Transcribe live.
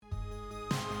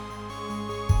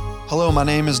Hello, my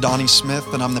name is Donnie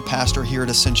Smith, and I'm the pastor here at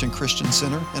Ascension Christian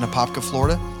Center in Apopka,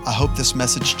 Florida. I hope this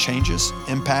message changes,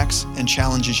 impacts, and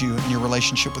challenges you in your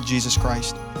relationship with Jesus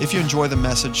Christ. If you enjoy the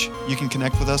message, you can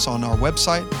connect with us on our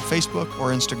website, Facebook,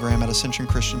 or Instagram at Ascension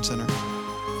Christian Center.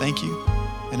 Thank you,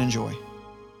 and enjoy.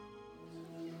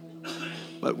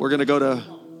 But we're going to go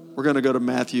to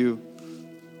Matthew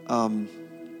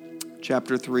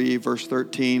chapter 3, verse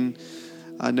 13.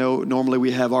 I know normally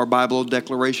we have our Bible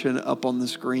declaration up on the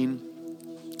screen.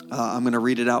 I'm going to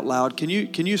read it out loud. Can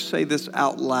you say this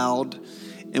out loud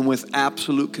and with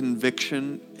absolute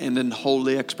conviction and in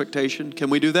holy expectation?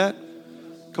 Can we do that?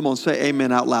 Come on, say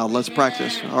amen out loud. Let's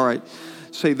practice. All right.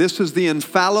 Say, this is the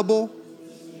infallible,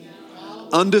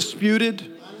 undisputed,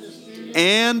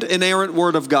 and inerrant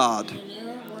word of God.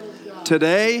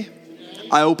 Today,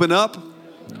 I open up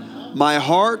my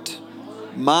heart,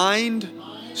 mind,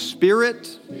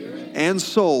 spirit, and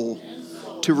soul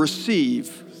to receive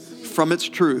from its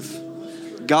truth.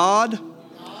 God,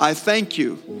 I thank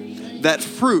you that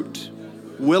fruit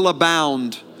will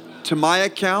abound to my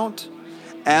account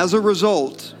as a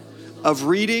result of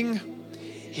reading,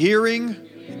 hearing,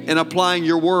 and applying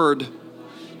your word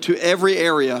to every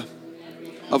area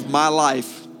of my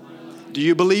life. Do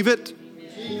you believe it?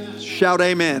 Shout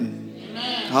amen.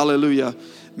 Hallelujah.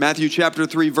 Matthew chapter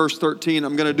 3, verse 13.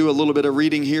 I'm going to do a little bit of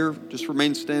reading here. Just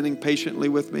remain standing patiently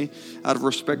with me out of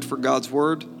respect for God's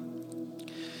word.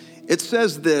 It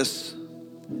says this: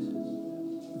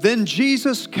 Then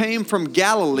Jesus came from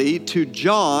Galilee to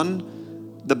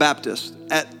John the Baptist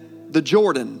at the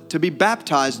Jordan to be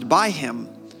baptized by him.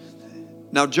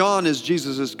 Now John is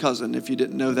Jesus' cousin, if you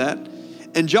didn't know that.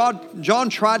 And John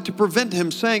tried to prevent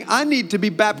him, saying, I need to be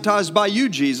baptized by you,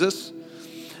 Jesus,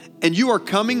 and you are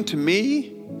coming to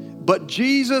me? But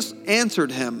Jesus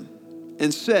answered him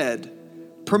and said,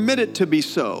 Permit it to be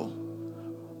so,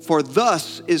 for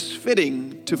thus is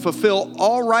fitting to fulfill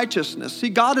all righteousness. See,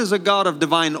 God is a God of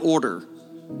divine order.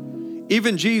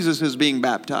 Even Jesus is being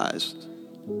baptized.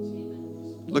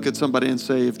 Look at somebody and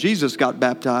say, if Jesus got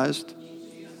baptized,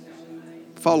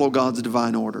 follow God's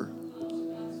divine order.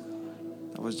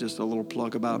 That was just a little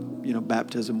plug about,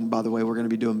 baptism. By the way, we're going to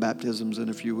be doing baptisms in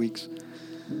a few weeks.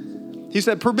 He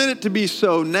said, permit it to be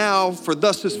so now, for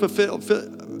thus is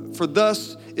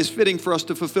fitting for us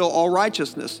to fulfill all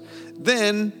righteousness.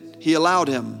 Then he allowed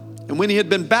him. And when he had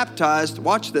been baptized,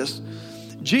 watch this,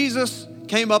 Jesus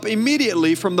came up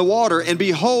immediately from the water, and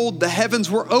behold, the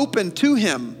heavens were opened to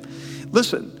him.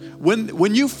 Listen,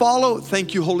 when you follow,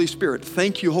 thank you, Holy Spirit.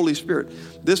 Thank you, Holy Spirit.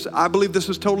 I believe this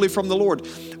is totally from the Lord.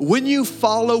 When you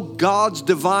follow God's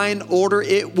divine order,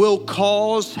 it will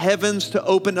cause heavens to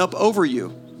open up over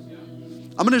you.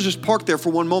 I'm going to just park there for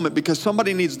one moment because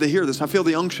somebody needs to hear this. I feel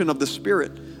the unction of the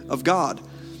Spirit of God.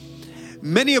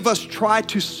 Many of us try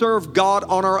to serve God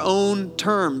on our own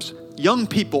terms. Young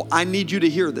people, I need you to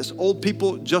hear this. Old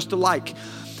people, just alike.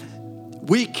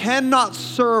 We cannot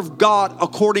serve God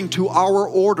according to our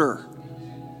order.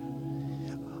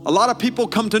 A lot of people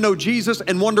come to know Jesus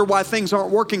and wonder why things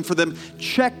aren't working for them.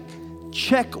 Check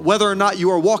whether or not you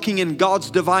are walking in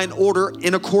God's divine order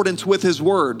in accordance with His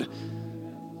word.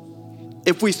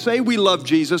 If we say we love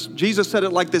Jesus, Jesus said it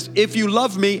like this: if you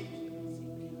love me,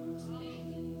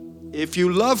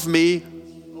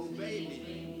 obey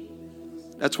me.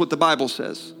 That's what the Bible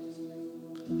says.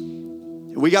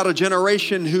 We got a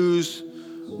generation who's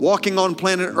walking on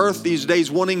planet Earth these days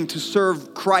wanting to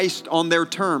serve Christ on their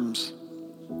terms.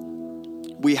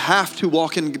 We have to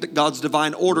walk in God's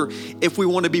divine order if we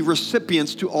want to be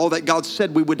recipients to all that God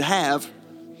said we would have.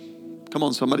 Come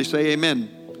on, somebody say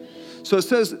amen. So it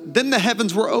says, then the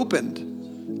heavens were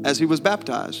opened as he was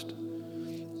baptized.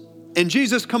 And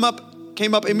Jesus came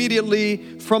up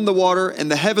immediately from the water, and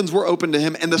the heavens were opened to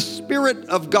him. And the Spirit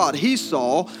of God, he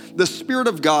saw the Spirit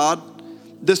of God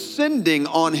descending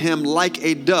on him like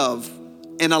a dove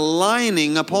and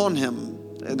aligning upon him.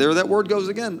 And there that word goes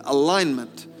again,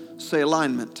 alignment. Say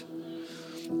alignment.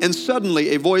 And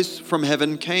suddenly a voice from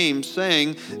heaven came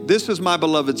saying, this is my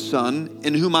beloved Son,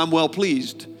 in whom I'm well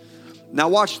pleased. Now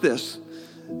watch this.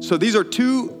 So these are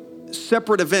two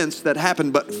separate events that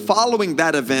happen, but following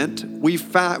that event, we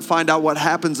find out what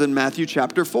happens in Matthew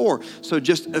chapter 4. So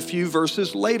just a few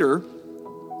verses later,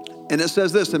 and it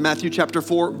says this in Matthew chapter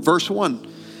 4, verse 1.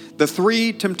 The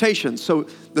three temptations. So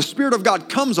the Spirit of God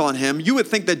comes on him. You would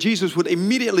think that Jesus would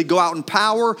immediately go out in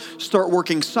power, start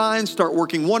working signs, start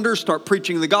working wonders, start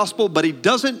preaching the gospel, but he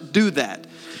doesn't do that.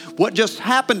 What just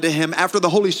happened to him after the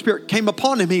Holy Spirit came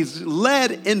upon him, he's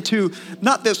led into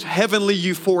not this heavenly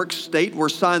euphoric state where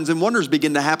signs and wonders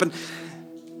begin to happen.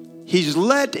 He's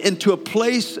led into a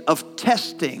place of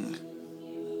testing.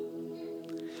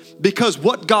 Because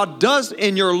what God does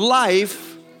in your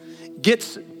life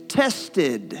gets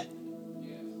tested.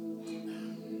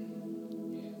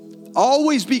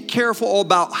 Always be careful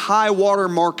about high water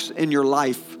marks in your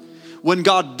life. When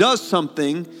God does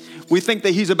something, we think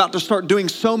that he's about to start doing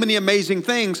so many amazing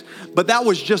things, but that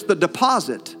was just the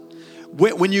deposit.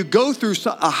 When you go through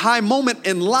a high moment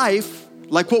in life,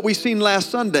 like what we seen last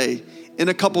Sunday in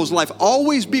a couple's life,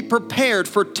 always be prepared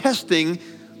for testing,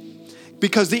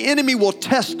 because the enemy will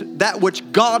test that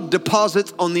which God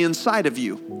deposits on the inside of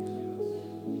you.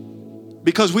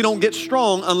 Because we don't get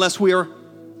strong unless we are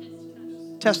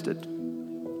tested.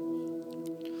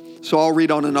 So I'll read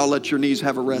on and I'll let your knees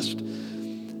have a rest.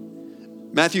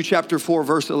 Matthew chapter 4,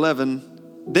 verse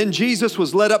 11. Then Jesus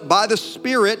was led up by the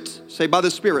Spirit, say by the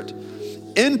Spirit,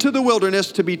 into the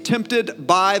wilderness to be tempted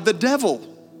by the devil.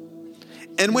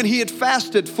 And when he had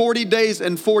fasted 40 days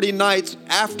and 40 nights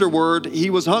afterward, he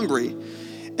was hungry.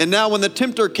 And now when the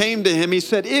tempter came to him, he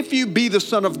said, if you be the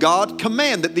Son of God,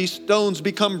 command that these stones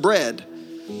become bread.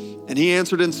 And he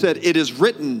answered and said, it is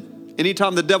written.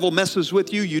 Anytime the devil messes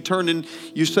with you, you turn and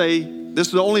you say, this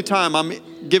is the only time I'm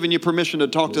giving you permission to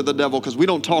talk to the devil, because we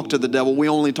don't talk to the devil, we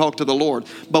only talk to the Lord.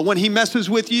 But when he messes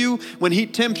with you, when he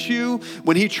tempts you,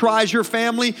 when he tries your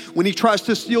family, when he tries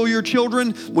to steal your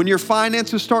children, when your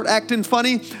finances start acting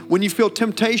funny, when you feel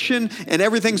temptation and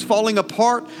everything's falling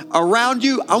apart around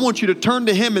you, I want you to turn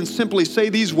to him and simply say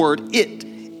these words, it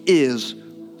is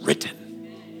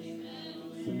written.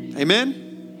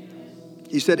 Amen?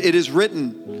 He said, it is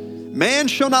written. Man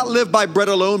shall not live by bread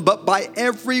alone, but by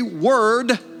every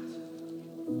word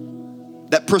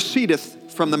that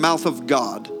proceedeth from the mouth of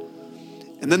God.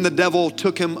 And then the devil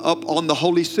took him up on the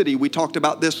holy city. We talked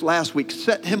about this last week.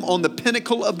 Set him on the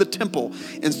pinnacle of the temple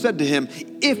and said to him,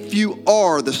 if you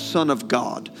are the Son of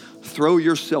God, throw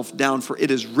yourself down, for it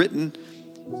is written.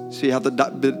 See how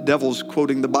the devil's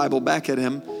quoting the Bible back at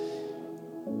him.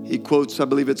 He quotes, I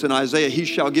believe it's in Isaiah, he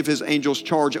shall give his angels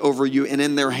charge over you, and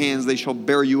in their hands they shall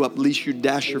bear you up, lest you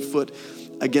dash your foot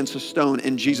against a stone.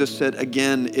 And Jesus said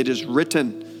again, it is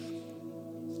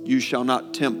written, you shall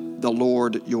not tempt the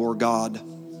Lord your God.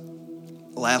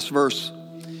 Last verse,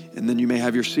 and then you may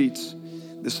have your seats.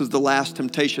 This is the last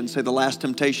temptation. Say the last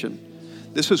temptation.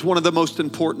 This is one of the most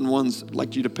important ones. I'd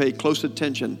like you to pay close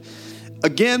attention.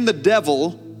 Again, the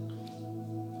devil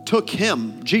took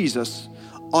him, Jesus,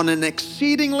 on an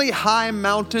exceedingly high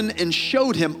mountain and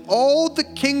showed him all the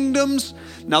kingdoms.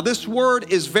 Now this word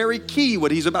is very key,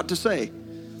 what he's about to say.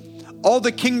 All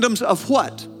the kingdoms of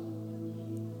what?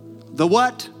 The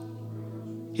what?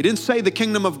 He didn't say the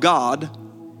kingdom of God.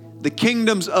 The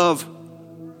kingdoms of,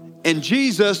 and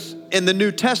Jesus in the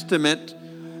New Testament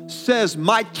says,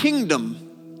 my kingdom.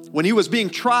 When he was being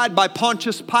tried by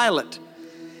Pontius Pilate,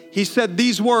 he said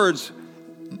these words,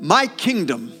 my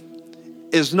kingdom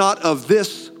is not of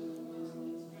this.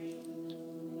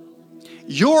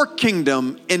 Your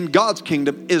kingdom and God's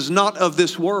kingdom is not of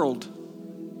this world.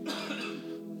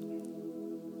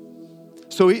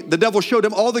 So the devil showed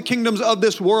him all the kingdoms of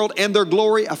this world and their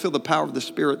glory. I feel the power of the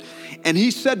Spirit. And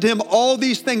he said to him, all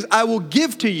these things I will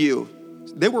give to you.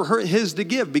 They were his to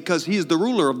give because he is the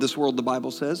ruler of this world, the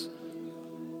Bible says.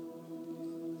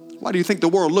 Why do you think the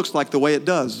world looks like the way it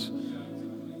does?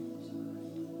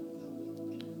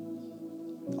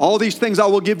 All these things I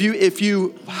will give you if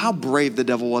you, how brave the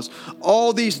devil was.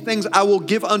 All these things I will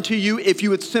give unto you if you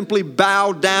would simply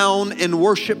bow down and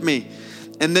worship me.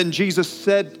 And then Jesus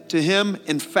said to him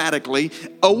emphatically,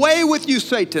 away with you,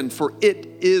 Satan, for it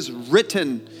is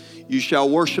written, you shall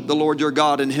worship the Lord your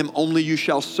God, and him only you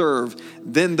shall serve.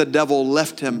 Then the devil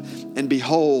left him, and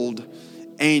behold,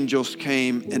 angels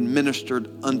came and ministered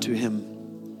unto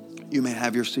him. You may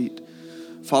have your seat.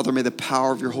 Father, may the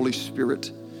power of your Holy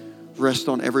Spirit rest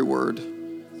on every word.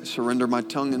 I surrender my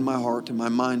tongue and my heart and my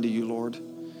mind to you, Lord.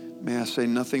 May I say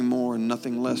nothing more and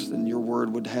nothing less than your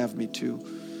word would have me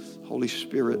to. Holy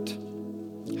Spirit,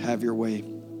 have your way.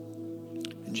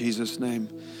 In Jesus' name.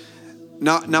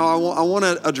 Now I want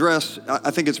to address,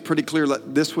 I think it's pretty clear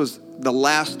that this was the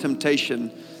last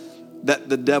temptation that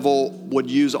the devil would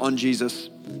use on Jesus.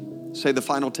 Say the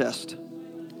final test.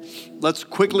 Let's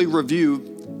quickly review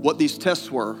what these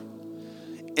tests were.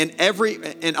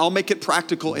 And I'll make it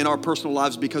practical in our personal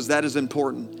lives because that is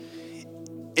important.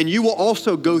 And you will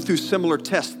also go through similar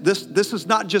tests. This is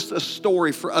not just a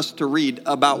story for us to read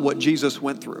about what Jesus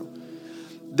went through.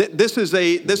 This is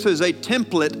a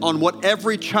template on what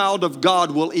every child of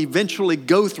God will eventually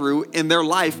go through in their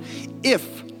life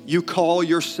if you call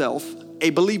yourself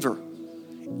a believer.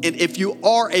 And if you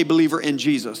are a believer in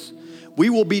Jesus, we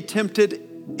will be tempted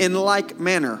in like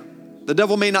manner. The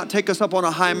devil may not take us up on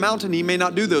a high mountain. He may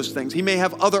not do those things. He may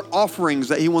have other offerings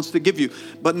that he wants to give you.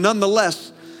 But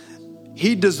nonetheless,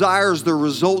 he desires the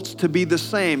results to be the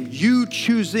same. You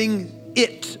choosing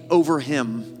it over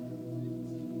him.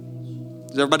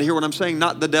 Does everybody hear what I'm saying?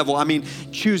 Not the devil. I mean,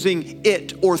 choosing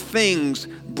it or things,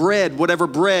 bread,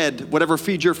 whatever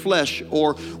feeds your flesh,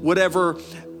 or whatever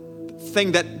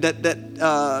thing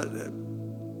that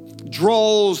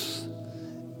draws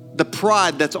the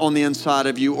pride that's on the inside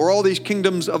of you, or all these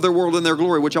kingdoms of their world and their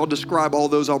glory, which I'll describe all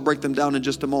those. I'll break them down in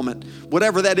just a moment.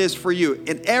 Whatever that is for you.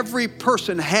 And every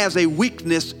person has a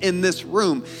weakness in this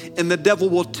room, and the devil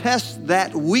will test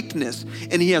that weakness.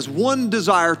 And he has one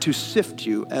desire: to sift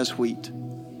you as wheat.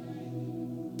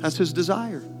 That's his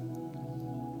desire.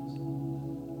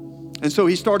 And so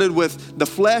he started with the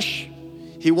flesh.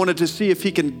 He wanted to see if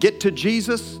he can get to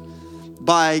Jesus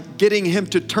by getting him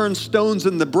to turn stones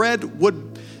into bread. Would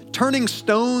turning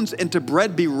stones into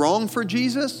bread be wrong for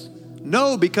Jesus?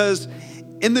 No, because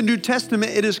in the New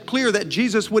Testament, it is clear that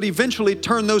Jesus would eventually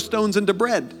turn those stones into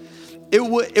bread. It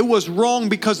was wrong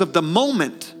because of the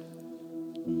moment.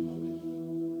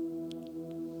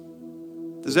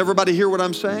 Does everybody hear what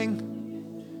I'm saying?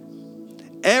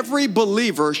 Every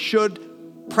believer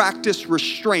should practice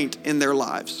restraint in their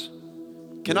lives.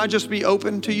 Can I just be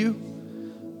open to you?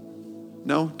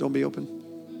 No, don't be open.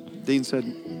 Dean said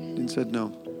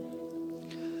no.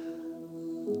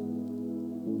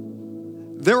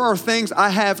 There are things I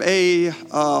have when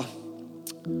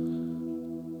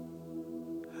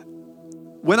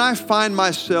I find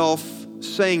myself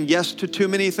saying yes to too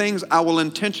many things, I will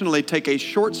intentionally take a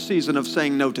short season of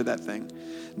saying no to that thing.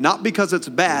 Not because it's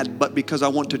bad, but because I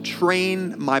want to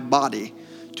train my body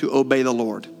to obey the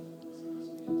Lord.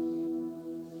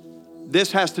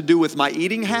 This has to do with my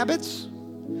eating habits.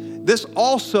 This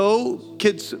also,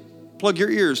 kids, plug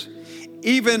your ears,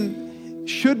 even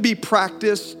should be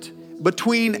practiced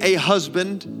between a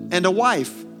husband and a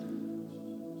wife.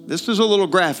 This is a little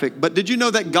graphic, but did you know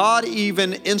that God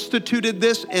even instituted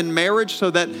this in marriage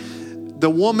so that the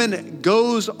woman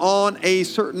goes on a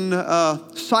certain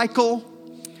cycle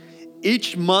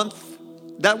each month?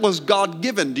 That was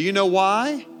God-given. Do you know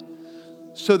why?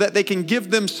 So that they can give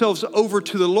themselves over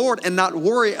to the Lord and not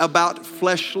worry about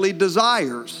fleshly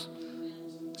desires.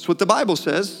 That's what the Bible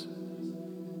says.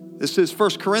 This is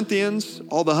 1 Corinthians.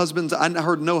 All the husbands, I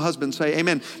heard no husband say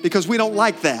amen, because we don't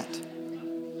like that.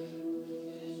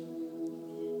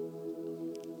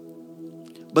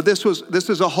 But this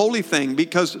is a holy thing,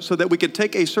 because so that we could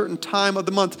take a certain time of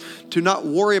the month to not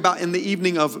worry about in the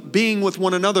evening of being with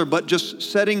one another, but just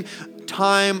setting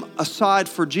time aside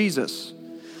for Jesus.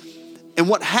 And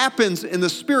what happens in the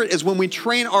spirit is when we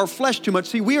train our flesh too much.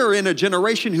 See, we are in a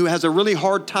generation who has a really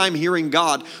hard time hearing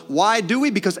God. Why do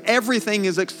we? Because everything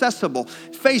is accessible.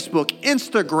 Facebook,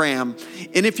 Instagram.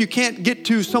 And if you can't get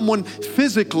to someone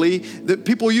physically, that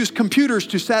people use computers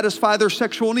to satisfy their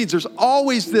sexual needs. There's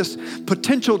always this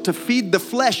potential to feed the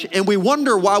flesh. And we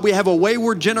wonder why we have a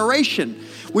wayward generation.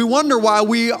 We wonder why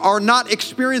we are not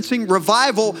experiencing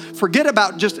revival, forget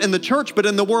about just in the church, but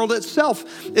in the world itself.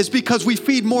 It's because we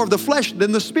feed more of the flesh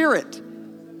than the spirit.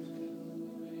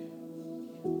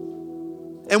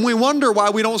 And we wonder why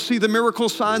we don't see the miracle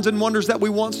signs and wonders that we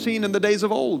once seen in the days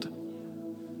of old.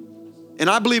 And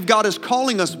I believe God is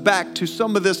calling us back to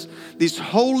some of these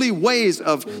holy ways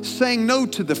of saying no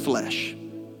to the flesh.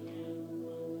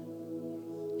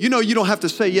 You know, you don't have to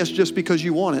say yes just because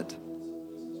you want it.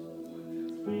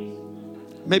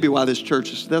 Maybe why this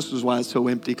is why it's so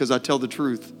empty, because I tell the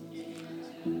truth.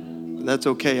 That's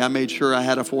okay. I made sure I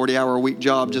had a 40-hour-a-week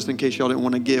job just in case y'all didn't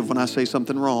want to give when I say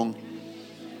something wrong.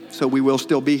 So we will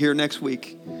still be here next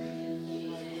week.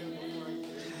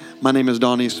 My name is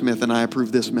Donnie Smith, and I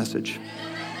approve this message.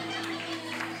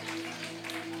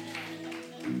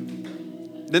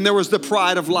 Then there was the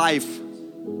pride of life.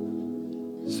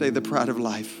 Say the pride of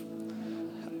life.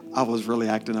 I was really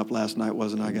acting up last night,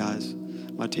 wasn't I, guys?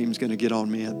 My team's going to get on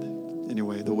me at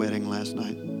the wedding last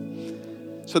night.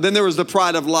 So then there was the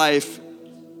pride of life.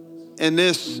 And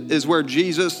this is where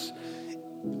Jesus,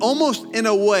 almost in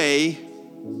a way,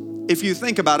 if you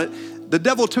think about it, the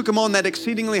devil took him on that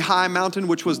exceedingly high mountain,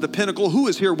 which was the pinnacle. Who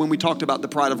was here when we talked about the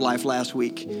pride of life last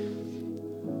week?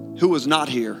 Who was not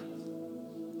here?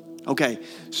 Okay,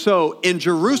 so in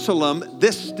Jerusalem,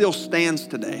 this still stands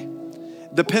today.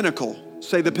 The pinnacle,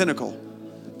 say the pinnacle.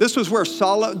 This was where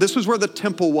the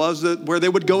temple was, where they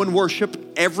would go and worship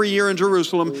every year in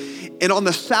Jerusalem. And on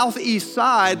the southeast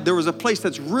side, there was a place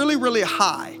that's really, really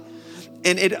high.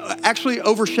 And it actually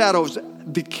overshadows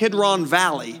the Kidron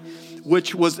Valley,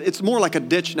 it's more like a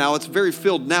ditch now. It's very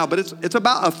filled now, but it's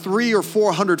about a 300 or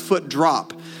 400 foot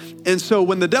drop. And so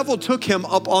when the devil took him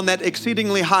up on that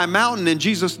exceedingly high mountain and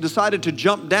Jesus decided to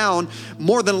jump down,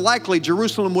 more than likely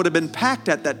Jerusalem would have been packed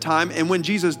at that time. And when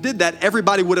Jesus did that,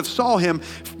 everybody would have saw him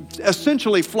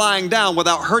essentially flying down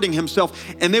without hurting himself,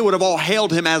 and they would have all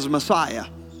hailed him as Messiah.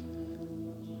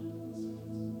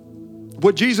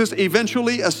 Would Jesus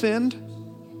eventually ascend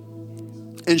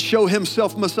and show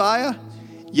himself Messiah?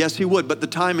 Yes, he would, but the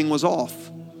timing was off.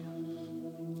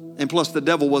 And plus the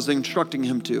devil was instructing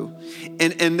him to.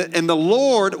 And the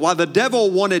Lord, while the devil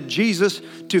wanted Jesus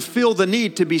to feel the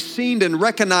need to be seen and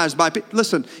recognized by people.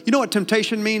 Listen, you know what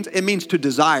temptation means? It means to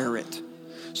desire it.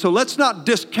 So let's not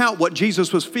discount what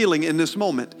Jesus was feeling in this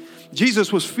moment.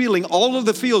 Jesus was feeling all of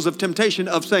the feels of temptation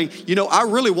of saying, I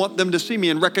really want them to see me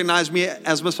and recognize me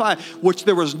as Messiah, which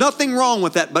there was nothing wrong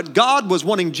with that. But God was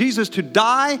wanting Jesus to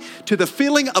die to the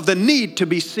feeling of the need to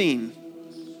be seen.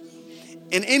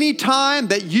 And any time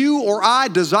that you or I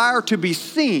desire to be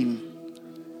seen,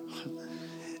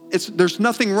 there's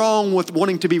nothing wrong with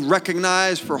wanting to be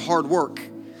recognized for hard work.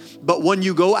 But when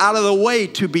you go out of the way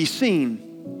to be seen,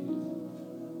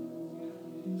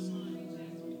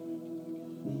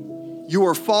 you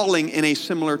are falling in a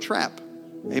similar trap.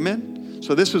 Amen?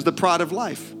 So this is the pride of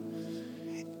life.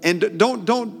 And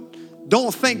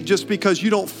don't think just because you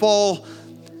don't fall,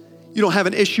 you don't have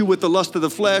an issue with the lust of the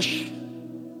flesh,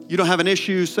 you don't have an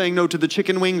issue saying no to the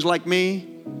chicken wings like me.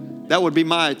 That would be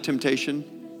my temptation.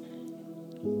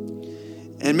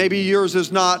 And maybe yours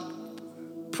is not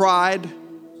pride.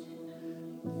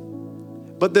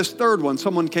 But this third one,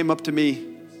 someone came up to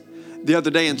me the other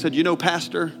day and said,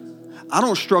 Pastor, I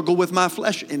don't struggle with my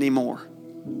flesh anymore.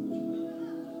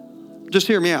 Just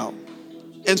hear me out.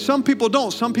 And some people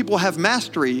don't. Some people have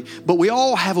mastery, but we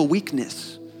all have a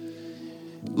weakness.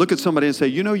 Look at somebody and say,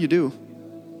 you do.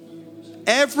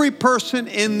 Every person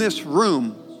in this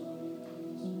room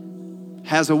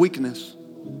has a weakness.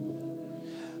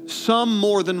 Some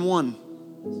more than one.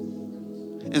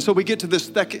 And so we get to this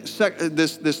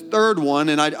third one,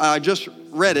 and I just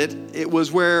read it. It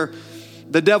was where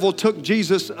the devil took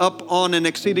Jesus up on an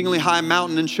exceedingly high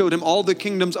mountain and showed him all the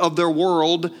kingdoms of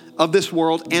this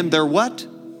world, and their what?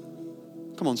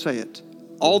 Come on, say it.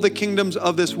 All the kingdoms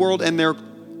of this world and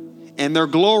their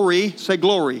glory. Say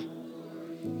glory.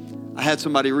 I had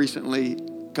somebody recently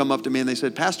come up to me and they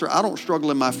said, Pastor, I don't struggle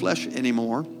in my flesh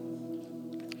anymore.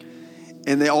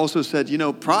 And they also said,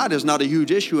 pride is not a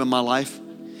huge issue in my life,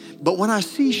 but when I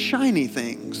see shiny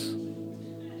things,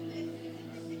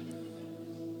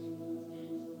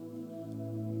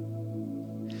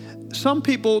 some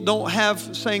people don't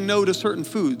have saying no to certain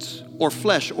foods or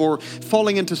flesh or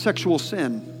falling into sexual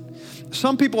sin.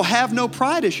 Some people have no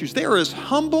pride issues. They are as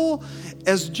humble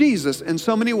as Jesus in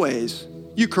so many ways.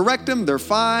 You correct them, they're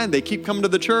fine. They keep coming to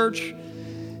the church.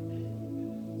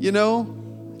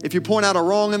 If you point out a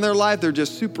wrong in their life, they're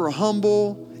just super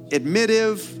humble,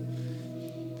 admissive.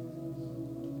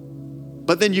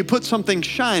 But then you put something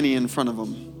shiny in front of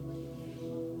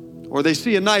them, or they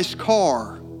see a nice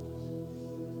car.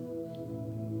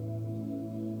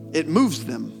 It moves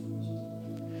them.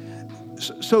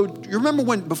 So you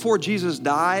remember before Jesus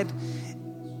died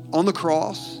on the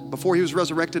cross, before he was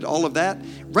resurrected, all of that,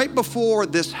 right before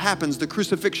this happens, the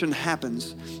crucifixion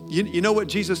happens. You know what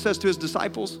Jesus says to his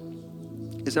disciples?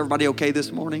 Is everybody okay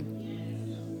this morning?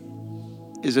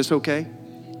 Is this okay?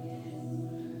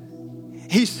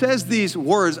 He says these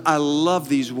words. I love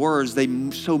these words. They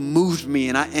so moved me.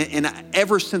 And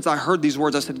ever since I heard these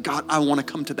words, I said, God, I want to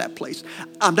come to that place.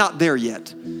 I'm not there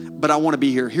yet, but I want to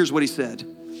be here. Here's what he said.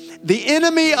 The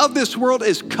enemy of this world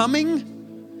is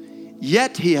coming,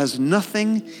 yet he has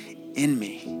nothing in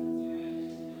me.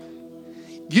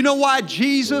 You know why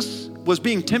Jesus was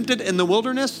being tempted in the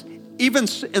wilderness? Even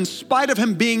in spite of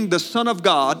him being the Son of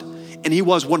God, and he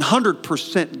was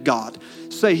 100% God.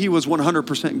 Say he was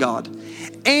 100% God.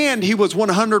 And he was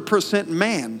 100%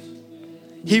 man.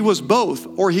 He was both,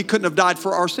 or he couldn't have died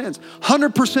for our sins.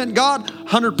 100% God,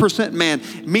 100% man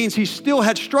means he still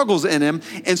had struggles in him.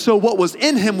 And so what was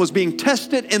in him was being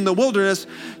tested in the wilderness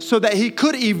so that he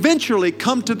could eventually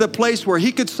come to the place where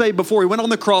he could say before he went on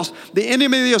the cross, the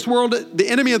enemy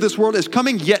of this world is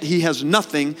coming, yet he has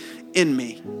nothing in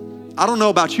me. I don't know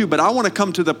about you, but I want to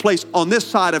come to the place on this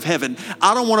side of heaven.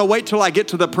 I don't want to wait till I get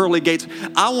to the pearly gates.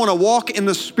 I want to walk in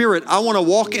the Spirit. I want to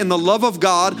walk in the love of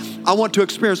God. I want to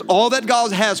experience all that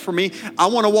God has for me. I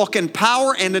want to walk in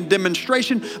power and in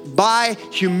demonstration by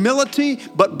humility,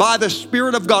 but by the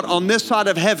Spirit of God on this side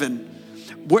of heaven,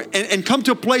 and come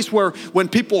to a place where when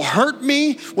people hurt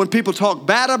me, when people talk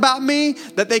bad about me,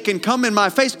 that they can come in my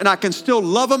face and I can still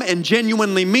love them and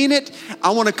genuinely mean it.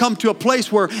 I want to come to a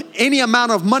place where any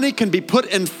amount of money can be put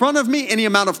in front of me, any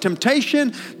amount of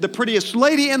temptation, the prettiest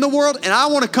lady in the world, and I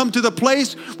want to come to the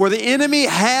place where the enemy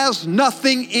has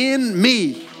nothing in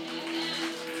me.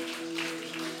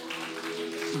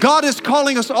 God is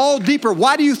calling us all deeper.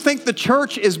 Why do you think the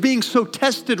church is being so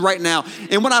tested right now?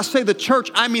 And when I say the church,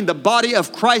 I mean the body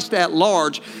of Christ at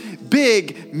large.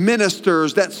 Big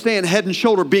ministers that stand head and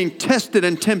shoulder being tested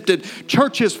and tempted.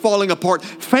 Churches falling apart.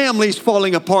 Families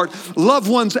falling apart. Loved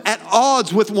ones at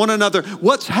odds with one another.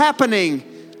 What's happening?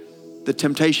 The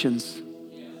temptations.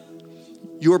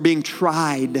 You're being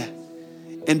tried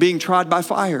and being tried by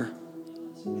fire.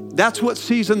 That's what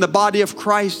season the body of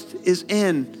Christ is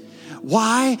in.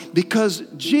 Why? Because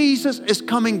Jesus is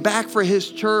coming back for his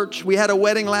church. We had a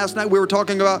wedding last night. We were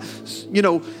talking about,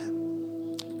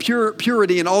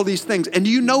 purity and all these things. And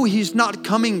you know he's not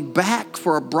coming back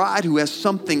for a bride who has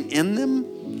something in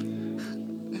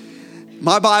them.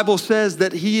 My Bible says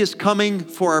that he is coming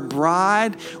for a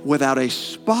bride without a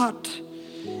spot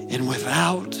and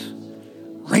without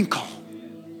wrinkle.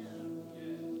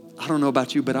 I don't know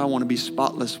about you, but I want to be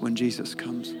spotless when Jesus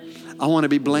comes. I want to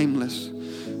be blameless.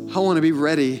 I want to be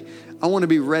ready. I want to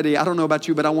be ready. I don't know about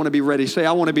you, but I want to be ready. Say,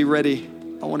 I want to be ready.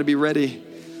 I want to be ready.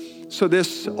 So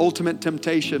this ultimate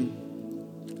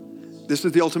temptation, this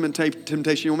is the ultimate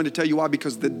temptation. You want me to tell you why?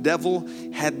 Because the devil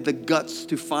had the guts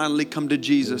to finally come to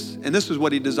Jesus. And this is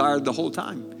what he desired the whole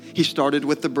time. He started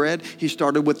with the bread. He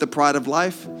started with the pride of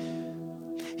life.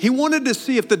 He wanted to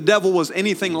see if the devil was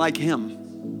anything like him.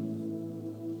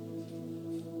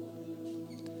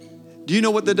 Do you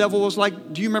know what the devil was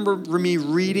like? Do you remember me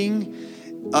reading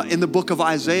in the book of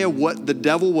Isaiah what the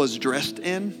devil was dressed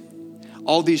in?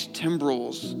 All these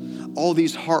timbrels, all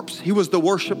these harps. He was the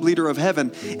worship leader of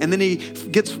heaven. And then he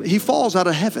falls out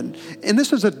of heaven. And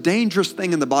this is a dangerous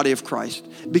thing in the body of Christ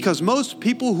because most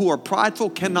people who are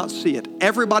prideful cannot see it.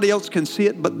 Everybody else can see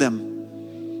it but them.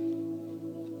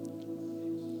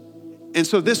 And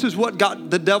so this is what got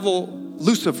the devil,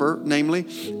 Lucifer, namely,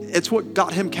 it's what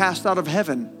got him cast out of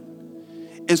heaven.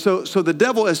 And so the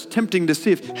devil is tempting to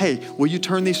see if, hey, will you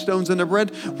turn these stones into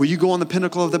bread? Will you go on the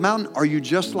pinnacle of the mountain? Are you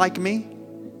just like me?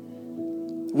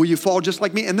 Will you fall just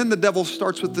like me? And then the devil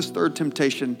starts with this third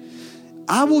temptation.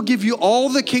 I will give you all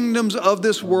the kingdoms of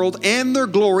this world and their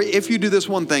glory if you do this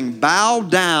one thing. Bow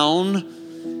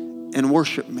down and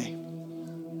worship me.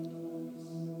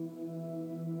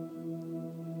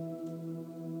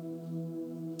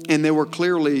 And it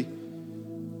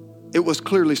was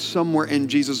clearly somewhere in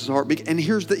Jesus' heart. And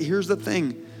here's the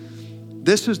thing.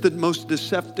 This is the most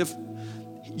deceptive.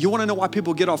 You want to know why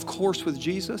people get off course with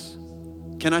Jesus?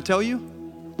 Can I tell you?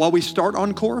 Why we start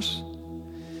on course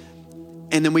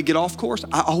and then we get off course?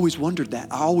 I always wondered that.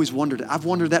 I've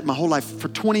wondered that my whole life. For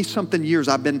 20-something years,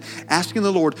 I've been asking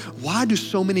the Lord, why do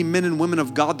so many men and women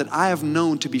of God that I have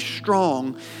known to be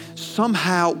strong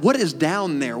somehow, what is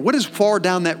down there? What is far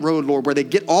down that road, Lord, where they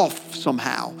get off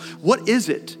somehow? What is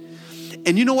it?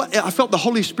 And you know what I felt the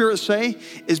Holy Spirit say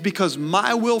is because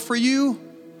my will for you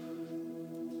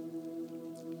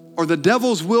or the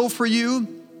devil's will for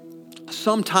you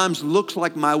sometimes looks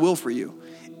like my will for you.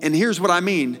 And here's what I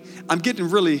mean. I'm getting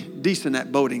really decent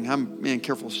at boating. I'm being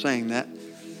careful saying that.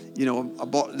 I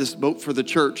bought this boat for the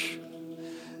church.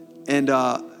 And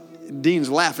Dean's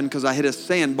laughing because I hit a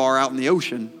sandbar out in the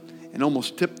ocean and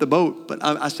almost tipped the boat. But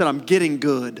I said, I'm getting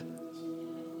good.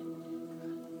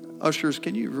 Ushers,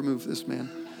 can you remove this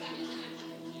man?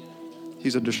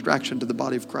 He's a distraction to the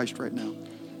body of Christ right now.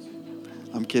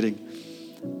 I'm kidding.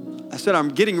 I said, I'm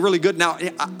getting really good. Now,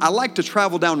 I like to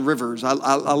travel down rivers. I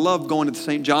love going to the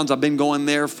St. John's. I've been going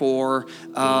there for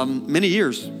many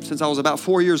years, since I was about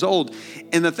 4 years old.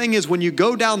 And the thing is, when you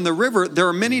go down the river, there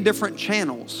are many different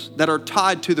channels that are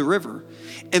tied to the river.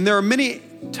 And there are many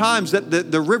times that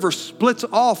the river splits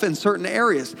off in certain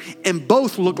areas, and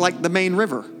both look like the main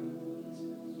river.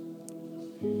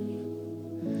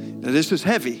 Now, this is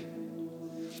heavy.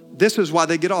 This is why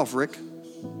they get off, Rick.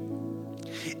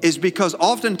 Is because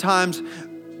oftentimes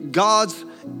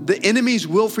the enemy's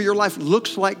will for your life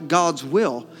looks like God's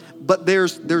will, but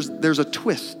there's a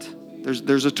twist.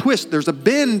 There's a twist. There's a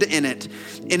bend in it.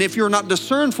 And if you're not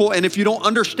discernful and if you don't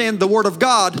understand the Word of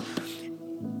God,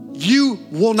 you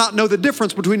will not know the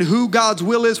difference between who God's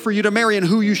will is for you to marry and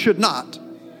who you should not,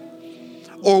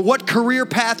 or what career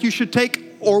path you should take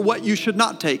or what you should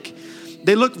not take.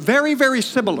 They look very, very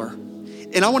similar.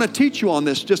 And I want to teach you on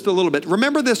this just a little bit.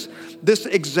 Remember this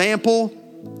example?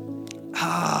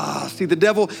 See, the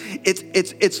devil,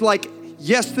 it's like,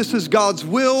 yes, this is God's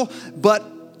will, but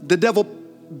the devil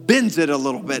bends it a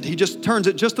little bit. He just turns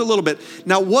it just a little bit.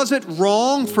 Now, was it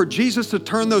wrong for Jesus to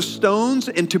turn those stones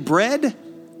into bread?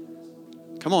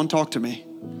 Come on, talk to me.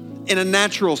 In a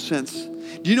natural sense.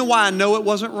 Do you know why I know it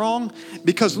wasn't wrong?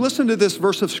 Because listen to this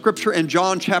verse of scripture in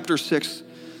John chapter 6.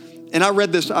 And I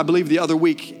read this, I believe, the other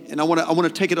week. And I want to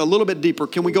take it a little bit deeper.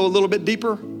 Can we go a little bit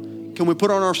deeper? Can we put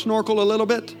on our snorkel a little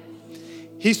bit?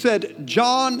 He said, in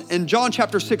John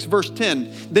chapter 6, verse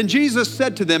 10, then Jesus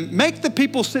said to them, make the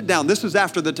people sit down. This is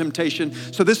after the temptation.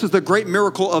 So this is the great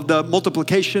miracle of the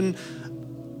multiplication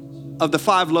of the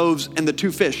 5 loaves and the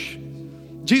 2 fish.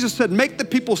 Jesus said, make the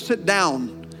people sit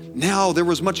down. Now there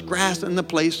was much grass in the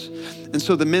place. And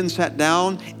so the men sat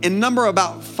down, in number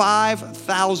about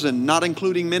 5,000, not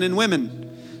including men and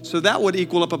women. So that would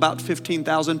equal up about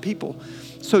 15,000 people.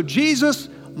 So Jesus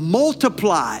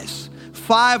multiplies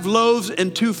 5 loaves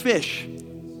and 2 fish.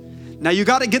 Now you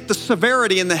got to get the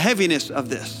severity and the heaviness of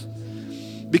this,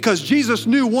 because Jesus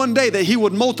knew one day that he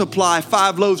would multiply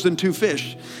 5 loaves and 2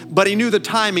 fish, but he knew the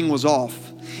timing was off.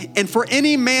 And for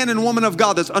any man and woman of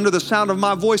God that's under the sound of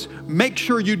my voice, make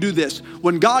sure you do this.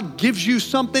 When God gives you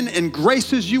something and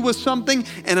graces you with something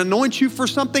and anoints you for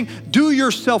something, do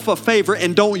yourself a favor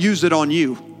and don't use it on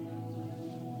you.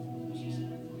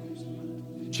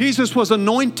 Jesus was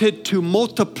anointed to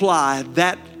multiply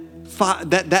that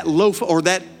loaf, or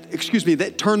that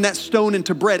turned that stone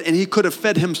into bread, and he could have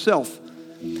fed himself.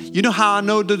 You know how I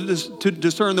know to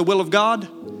discern the will of God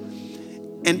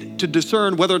and to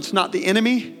discern whether it's not the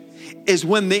enemy? Is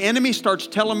when the enemy starts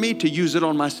telling me to use it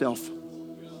on myself.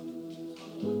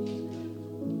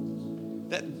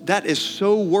 That is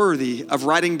so worthy of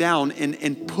writing down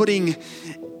and putting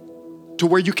to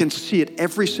where you can see it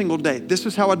every single day. This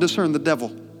is how I discern the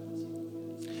devil.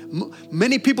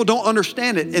 Many people don't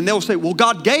understand it, and they'll say, well,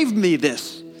 God gave me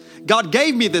this. God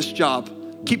gave me this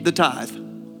job. Keep the tithe.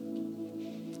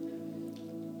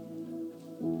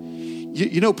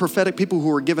 You know prophetic people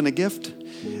who are given a gift?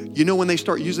 You know when they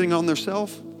start using it on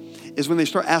themselves? Is when they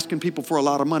start asking people for a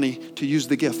lot of money to use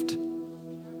the gift.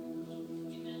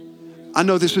 I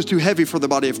know this is too heavy for the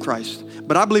body of Christ,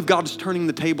 but I believe God is turning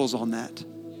the tables on that.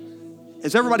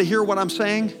 Does everybody hear what I'm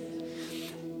saying?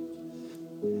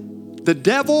 The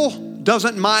devil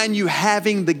doesn't mind you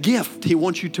having the gift. He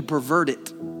wants you to pervert it.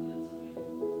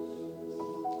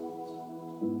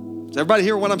 Does everybody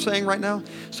hear what I'm saying right now?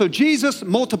 So Jesus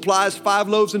multiplies 5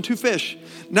 loaves and 2 fish.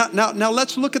 Now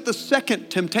let's look at the second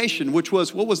temptation, which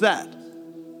was, what was that?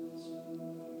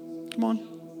 Come on.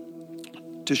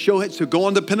 To go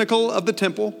on the pinnacle of the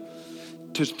temple,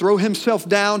 to throw himself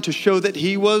down, to show that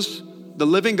he was the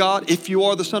living God. If you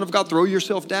are the Son of God, throw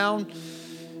yourself down.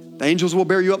 The angels will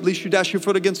bear you up, lest you dash your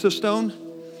foot against a stone.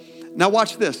 Now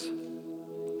watch this.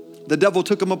 The devil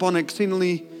took him up on an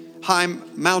exceedingly high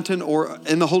mountain, or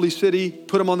in the holy city,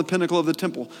 put him on the pinnacle of the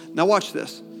temple. Now watch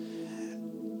this.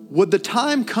 Would the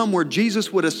time come where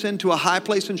Jesus would ascend to a high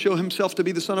place and show himself to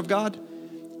be the Son of God?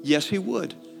 Yes, he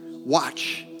would.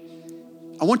 Watch.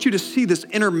 I want you to see this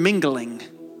intermingling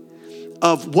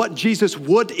of what Jesus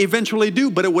would eventually do,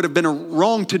 but it would have been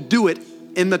wrong to do it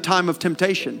in the time of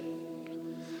temptation.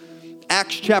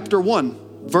 Acts chapter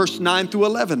 1, verse 9 through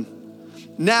 11.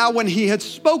 Now when he had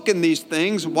spoken these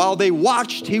things, while they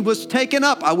watched, he was taken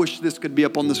up. I wish this could be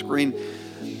up on the screen.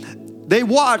 They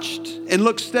watched and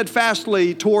looked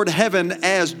steadfastly toward heaven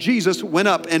as Jesus went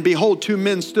up, and behold, 2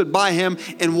 men stood by him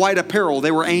in white apparel.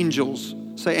 They were angels.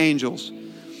 Say angels.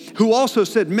 Who also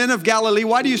said, men of Galilee,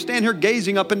 why do you stand here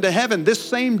gazing up into heaven? This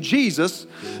same Jesus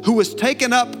who was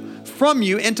taken up from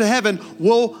you into heaven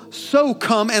will so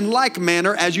come in like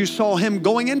manner as you saw him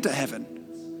going into heaven.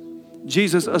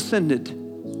 Jesus ascended.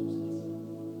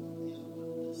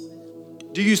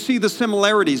 Do you see the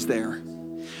similarities there?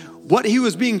 What he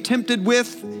was being tempted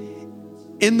with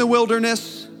in the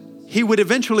wilderness, he would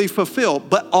eventually fulfill,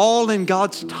 but all in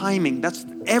God's timing.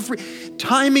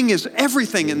 Timing is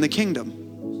everything in the kingdom.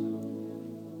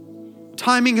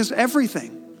 Timing is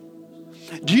everything.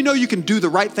 Do you know you can do the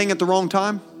right thing at the wrong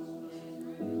time?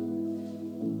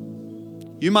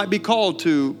 You might be called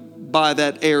to buy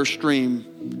that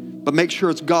Airstream, but make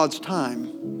sure it's God's time.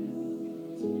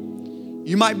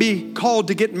 You might be called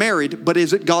to get married, but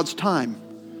is it God's time?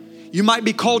 You might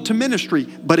be called to ministry,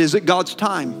 but is it God's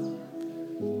time?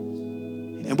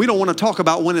 And we don't want to talk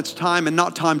about when it's time and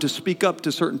not time to speak up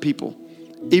to certain people,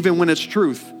 even when it's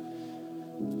truth.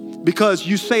 Because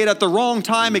you say it at the wrong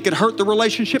time, it could hurt the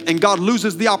relationship, and God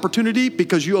loses the opportunity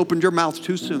because you opened your mouth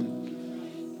too soon.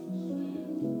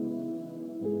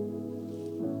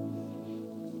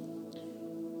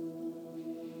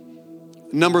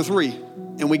 Number 3,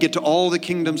 and we get to all the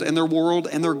kingdoms and their world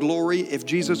and their glory if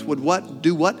Jesus would what?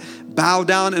 Do what? Bow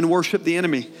down and worship the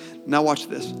enemy. Now watch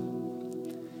this.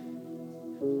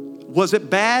 Was it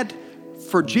bad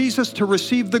for Jesus to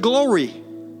receive the glory?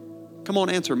 Come on,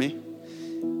 answer me.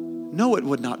 No, it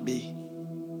would not be.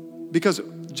 Because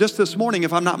just this morning,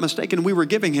 if I'm not mistaken, we were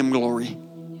giving him glory.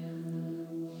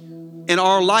 And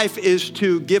our life is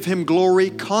to give him glory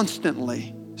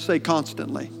constantly. Say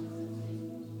constantly.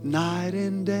 Night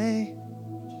and day.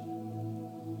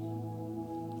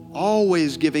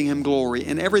 Always giving him glory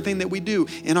in everything that we do,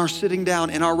 in our sitting down,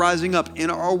 in our rising up, in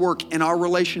our work, in our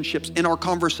relationships, in our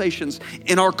conversations,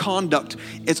 in our conduct.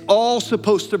 It's all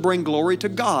supposed to bring glory to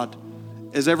God.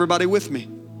 Is everybody with me?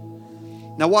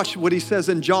 Now watch what he says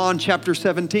in John chapter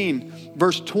 17,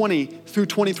 verse 20 through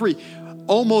 23.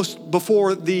 Almost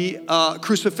before the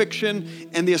crucifixion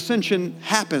and the ascension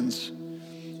happens.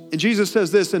 And Jesus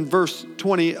says this in verse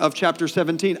 20 of chapter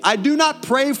 17. I do not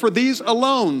pray for these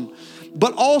alone,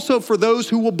 but also for those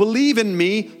who will believe in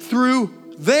me through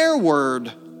their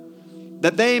word,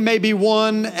 that they may be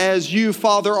one as you,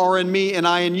 Father, are in me and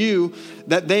I in you,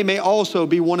 that they may also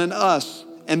be one in us,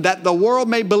 and that the world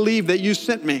may believe that you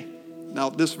sent me. Now,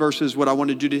 this verse is what I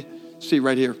wanted you to see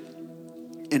right here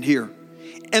and here.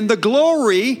 And the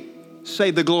glory,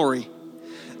 say the glory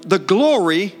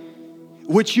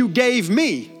which you gave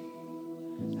me,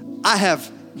 I have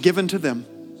given to them.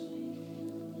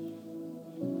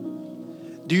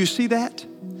 Do you see that?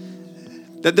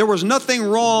 That there was nothing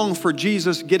wrong for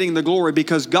Jesus getting the glory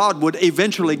because God would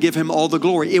eventually give him all the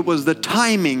glory. It was the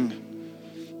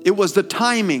timing. It was the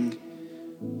timing.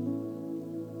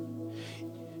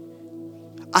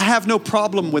 I have no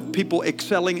problem with people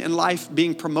excelling in life,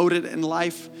 being promoted in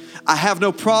life. I have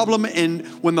no problem in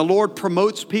when the Lord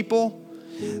promotes people.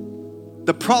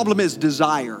 The problem is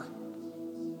desire.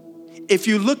 If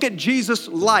you look at Jesus'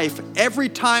 life, every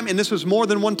time, and this was more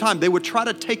than one time, they would try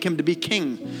to take him to be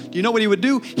king. Do you know what he would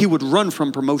do? He would run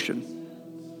from promotion.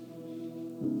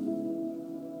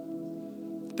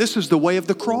 This is the way of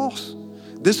the cross.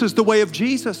 This is the way of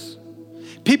Jesus.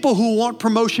 People who want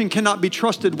promotion cannot be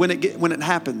trusted when it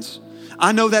happens.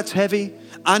 I know that's heavy.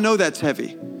 I know that's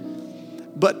heavy.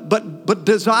 But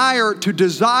to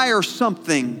desire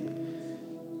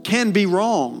something can be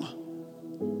wrong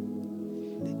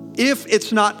if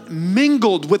it's not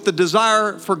mingled with the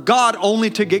desire for God only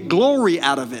to get glory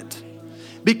out of it.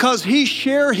 Because he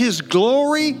shares his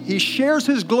glory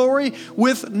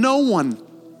with no one.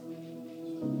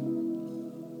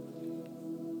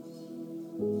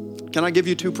 Can I give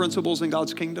you two principles in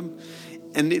God's kingdom?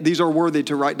 And these are worthy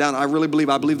to write down. I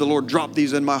believe the Lord dropped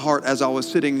these in my heart as I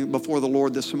was sitting before the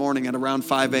Lord this morning at around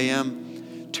 5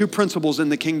 a.m. Two principles in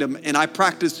the kingdom, and I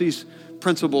practice these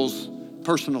principles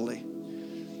personally.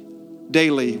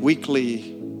 Daily,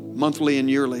 weekly, monthly, and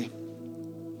yearly.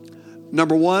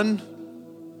 Number one,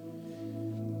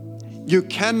 you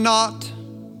cannot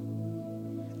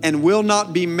and will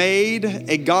not be made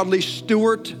a godly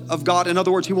steward of God. In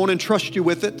other words, he won't entrust you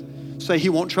with it. Say, he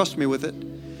won't trust me with it.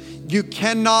 You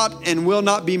cannot and will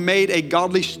not be made a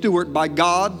godly steward by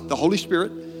God, the Holy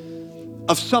Spirit,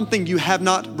 of something you have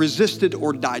not resisted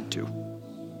or died to.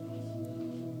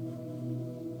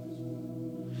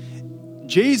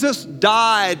 Jesus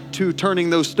died to turning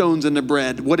those stones into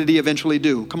bread. What did he eventually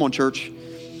do? Come on, church.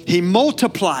 He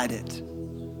multiplied it,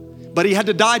 but he had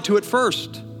to die to it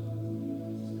first.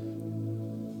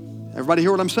 Everybody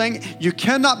hear what I'm saying? You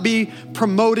cannot be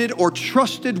promoted or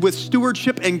trusted with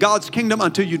stewardship in God's kingdom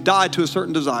until you die to a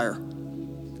certain desire.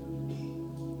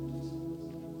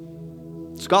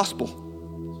 It's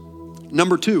gospel.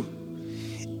 Number two,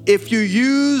 if you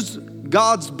use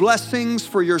God's blessings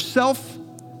for yourself,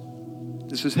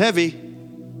 this is heavy.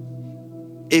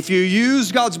 If you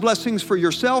use God's blessings for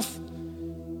yourself,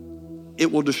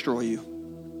 it will destroy you.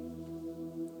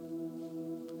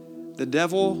 The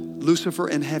devil, Lucifer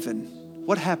in heaven,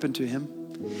 what happened to him?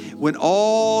 When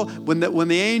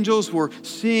the angels were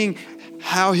seeing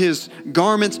how his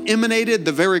garments emanated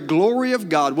the very glory of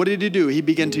God, what did he do? He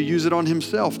began to use it on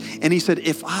himself. And he said,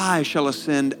 if I shall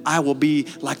ascend, I will be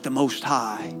like the Most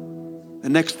High. The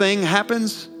next thing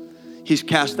happens, he's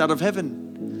cast out of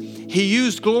heaven. He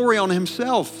used glory on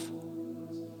himself.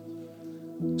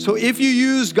 So if you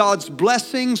use God's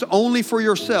blessings only for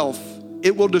yourself,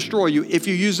 it will destroy you. If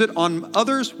you use it on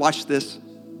others, watch this,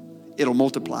 it'll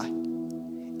multiply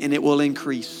and it will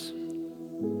increase.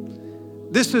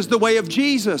 This is the way of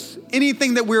Jesus.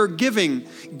 Anything that we're given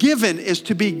is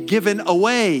to be given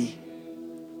away.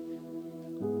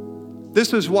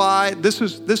 This is why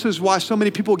so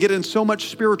many people get in so much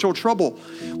spiritual trouble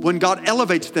when God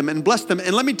elevates them and bless them.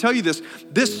 And let me tell you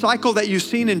this cycle that you've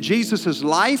seen in Jesus'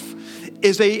 life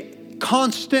is a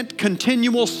constant,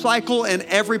 continual cycle in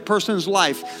every person's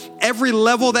life. Every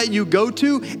level that you go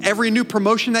to, every new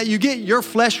promotion that you get, your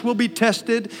flesh will be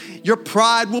tested. Your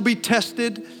pride will be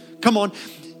tested. Come on.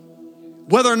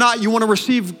 Whether or not you want to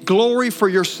receive glory for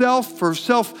yourself, for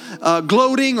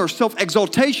self-gloating or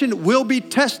self-exaltation will be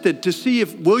tested to see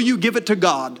will you give it to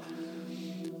God.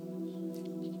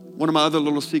 One of my other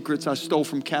little secrets I stole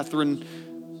from Catherine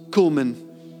Kuhlman.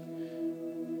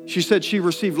 She said she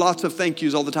received lots of thank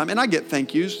yous all the time. And I get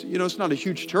thank yous. You know, it's not a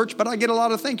huge church, but I get a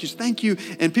lot of thank yous. Thank you.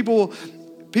 And people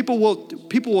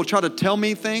will try to tell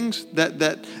me things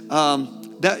that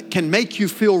can make you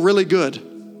feel really good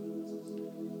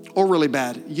or really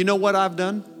bad. You know what I've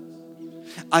done?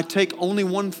 I take only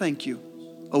one thank you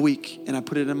a week and I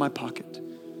put it in my pocket.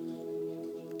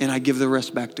 And I give the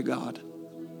rest back to God.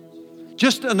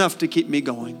 Just enough to keep me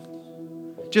going.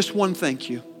 Just one thank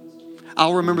you.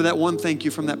 I'll remember that one thank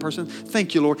you from that person.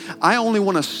 Thank you, Lord. I only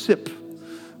want a sip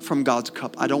from God's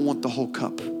cup. I don't want the whole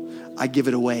cup. I give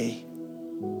it away.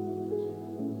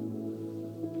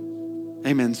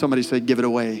 Amen. Somebody say, give it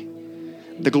away.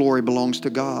 The glory belongs to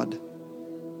God.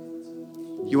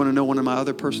 You want to know one of my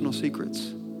other personal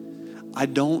secrets? I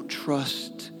don't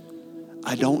trust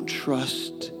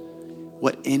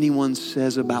what anyone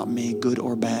says about me, good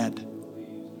or bad.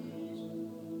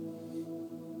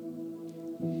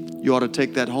 You ought to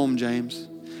take that home, James.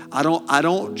 I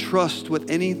don't trust what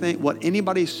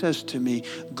anybody says to me,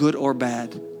 good or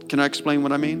bad. Can I explain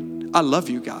what I mean? I love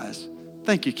you guys.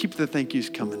 Thank you. Keep the thank yous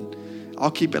coming.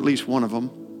 I'll keep at least one of them.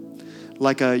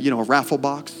 Like a raffle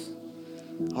box.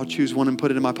 I'll choose one and put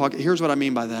it in my pocket. Here's what I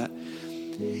mean by that.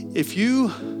 If you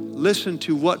listen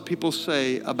to what people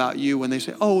say about you when they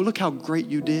say, oh, look how great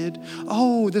you did.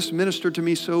 Oh, this ministered to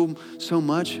me so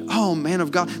much. Oh, man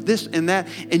of God, this and that.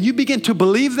 And you begin to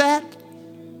believe that,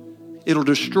 it'll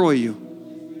destroy you.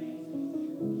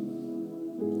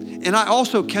 And I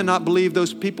also cannot believe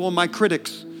those people, my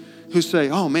critics, who say,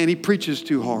 oh man, he preaches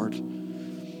too hard.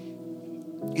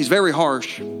 He's very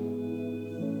harsh.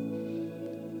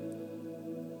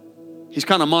 He's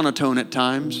kind of monotone at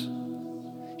times.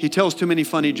 He tells too many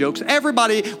funny jokes.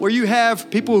 Everybody, where you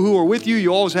have people who are with you,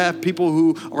 you always have people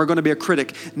who are going to be a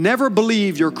critic. Never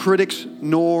believe your critics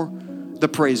nor the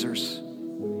praisers.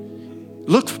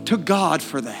 Look to God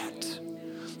for that.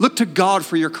 Look to God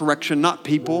for your correction, not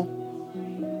people.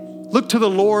 Look to the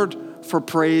Lord for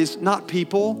praise, not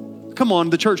people. Come on,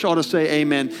 the church ought to say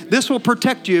amen. This will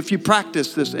protect you if you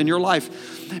practice this in your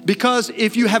life. Because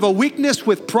if you have a weakness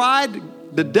with pride,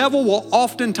 the devil will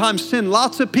oftentimes send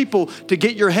lots of people to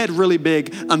get your head really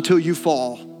big until you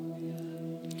fall.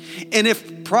 And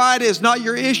if pride is not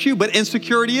your issue, but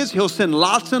insecurity is, he'll send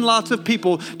lots and lots of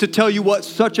people to tell you what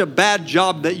such a bad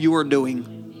job that you are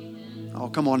doing. Oh,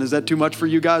 come on. Is that too much for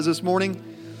you guys this morning?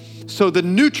 So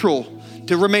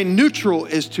to remain neutral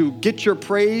is to get your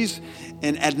praise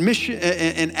and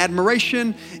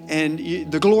admiration and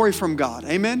the glory from God.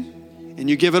 Amen? And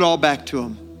you give it all back to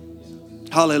him.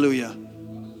 Hallelujah.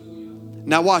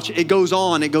 Now watch, it goes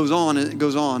on.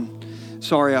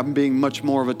 Sorry, I'm being much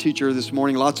more of a teacher this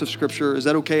morning. Lots of scripture. Is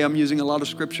that okay? I'm using a lot of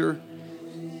scripture.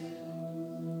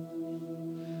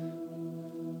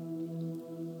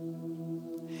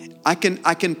 I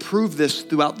can prove this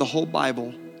throughout the whole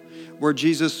Bible where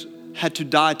Jesus had to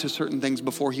die to certain things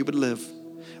before he would live.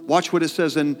 Watch what it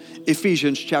says in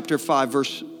Ephesians chapter 5,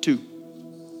 verse 2.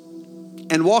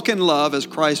 And walk in love as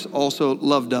Christ also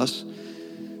loved us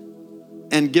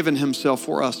and given himself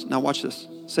for us. Now watch this.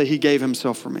 Say, he gave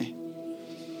himself for me.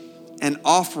 An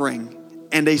offering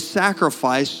and a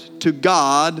sacrifice to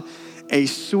God, a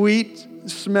sweet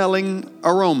smelling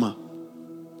aroma.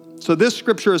 So this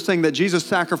scripture is saying that Jesus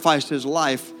sacrificed his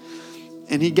life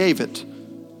and he gave it.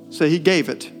 Say, he gave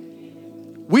it.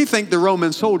 We think the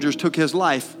Roman soldiers took his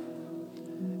life.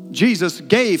 Jesus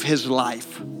gave his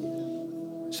life.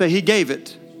 Say, he gave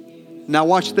it. Now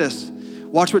watch this.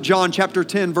 Watch what John chapter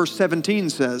 10 verse 17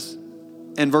 says,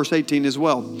 and verse 18 as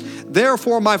well.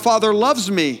 Therefore my Father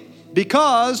loves me,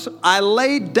 because I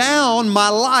laid down my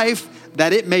life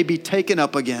that it may be taken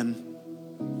up again.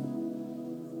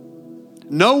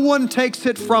 No one takes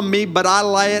it from me, but I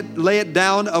lay it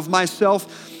down of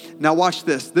myself. Now watch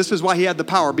this. This is why he had the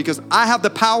power, because I have the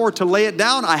power to lay it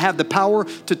down. I have the power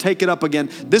to take it up again.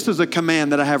 This is a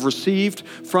command that I have received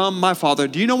from my Father.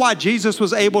 Do you know why Jesus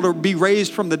was able to be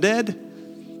raised from the dead?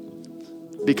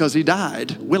 Because he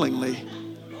died willingly.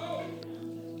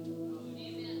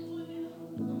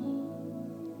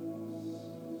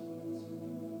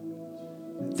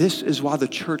 This is why the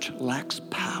church lacks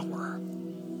power.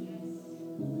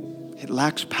 It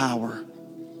lacks power.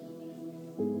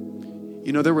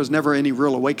 You know, there was never any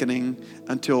real awakening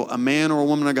until a man or a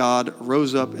woman of God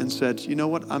rose up and said, you know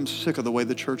what? I'm sick of the way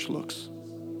the church looks.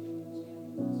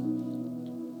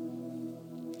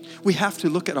 We have to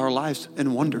look at our lives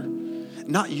and wonder.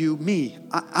 Not you, me.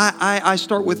 I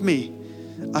start with me.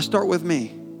 I start with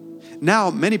me. Now,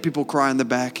 many people cry in the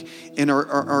back and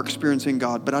are experiencing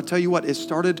God. But I'll tell you what, it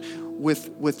started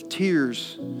with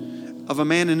tears of a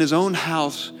man in his own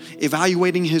house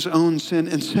evaluating his own sin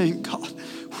and saying, God,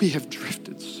 we have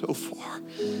drifted so far.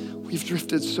 We've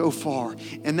drifted so far.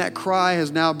 And that cry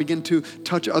has now begun to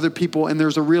touch other people, and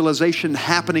there's a realization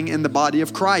happening in the body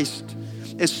of Christ.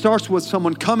 It starts with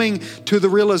someone coming to the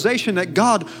realization that,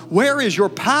 God, where is your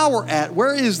power at?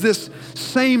 Where is this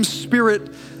same Spirit,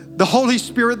 the Holy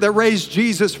Spirit that raised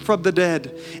Jesus from the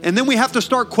dead? And then we have to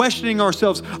start questioning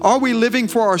ourselves. Are we living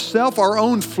for ourselves, our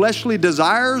own fleshly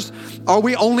desires? Are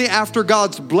we only after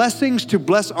God's blessings to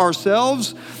bless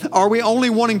ourselves? Are we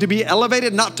only wanting to be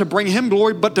elevated, not to bring Him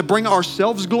glory, but to bring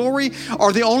ourselves glory?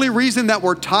 Are the only reason that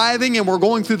we're tithing and we're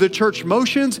going through the church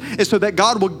motions is so that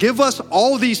God will give us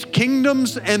all these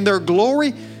kingdoms and their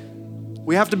glory?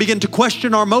 We have to begin to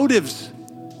question our motives.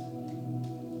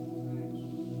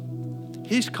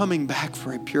 He's coming back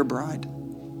for a pure bride.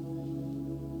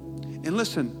 And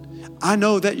listen, I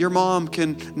know that your mom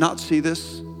can not see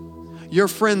this. Your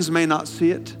friends may not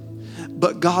see it,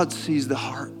 but God sees the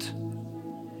heart.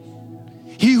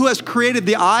 He who has created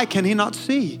the eye, can He not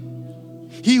see?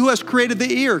 He who has created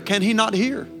the ear, can He not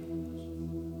hear?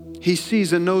 He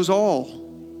sees and knows all.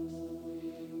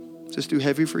 Is this too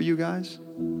heavy for you guys?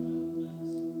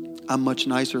 I'm much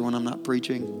nicer when I'm not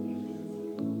preaching.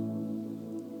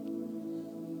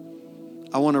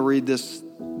 I want to read this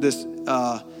in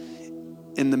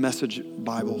the Message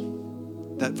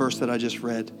Bible, that verse that I just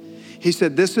read. He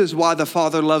said, this is why the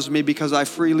Father loves me, because I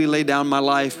freely lay down my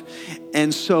life,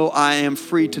 and so I am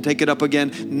free to take it up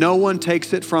again. No one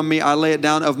takes it from me. I lay it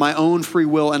down of my own free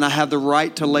will, and I have the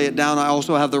right to lay it down. I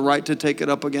also have the right to take it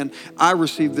up again. I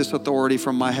receive this authority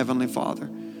from my Heavenly Father.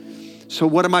 So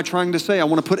what am I trying to say? I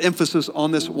want to put emphasis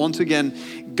on this once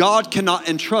again. God cannot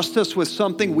entrust us with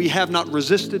something we have not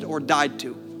resisted or died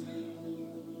to.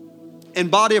 In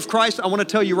body of Christ, I want to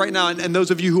tell you right now, and those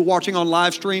of you who are watching on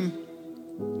live stream,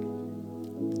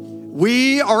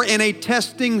 we are in a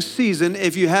testing season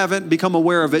if you haven't become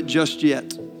aware of it just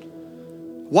yet.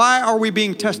 Why are we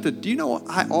being tested? Do you know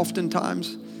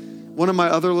oftentimes, one of my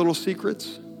other little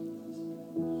secrets,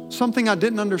 something I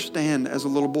didn't understand as a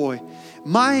little boy,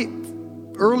 my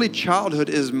early childhood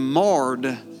is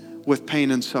marred with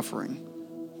pain and suffering.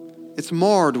 It's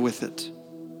marred with it.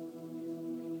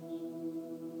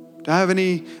 Do I have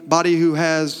anybody who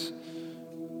has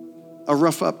a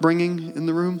rough upbringing in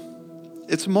the room?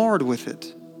 It's marred with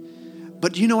it.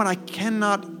 But you know what?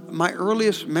 My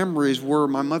earliest memories were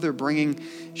my mother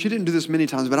she didn't do this many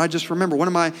times, but I just remember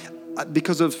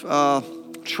because of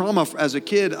trauma as a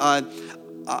kid,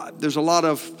 there's a lot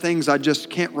of things I just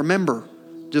can't remember.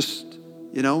 Just,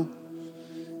 there's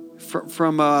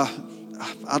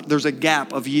a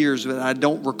gap of years that I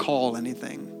don't recall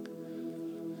anything.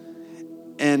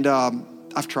 And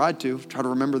I've tried to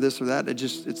remember this or that.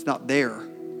 It's not there.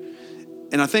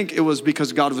 And I think it was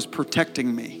because God was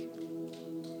protecting me.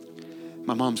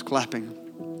 My mom's clapping.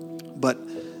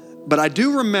 But I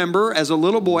do remember as a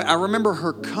little boy, I remember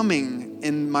her coming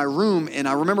in my room, and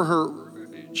I remember her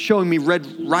showing me red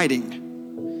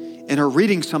writing and her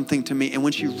reading something to me. And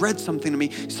when she read something to me,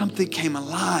 something came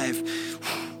alive.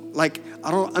 Like,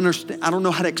 I don't understand. I don't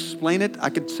know how to explain it. I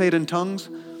could say it in tongues.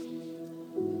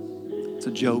 It's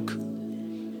a joke.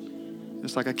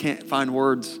 It's like I can't find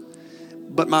words.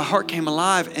 But my heart came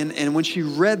alive. And when she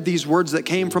read these words that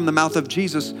came from the mouth of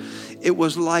Jesus, it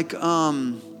was like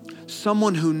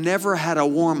someone who never had a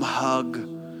warm hug.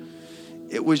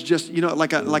 It was just,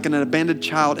 like an abandoned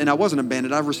child. And I wasn't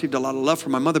abandoned. I received a lot of love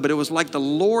from my mother. But it was like the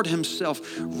Lord Himself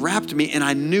wrapped me. And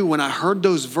I knew when I heard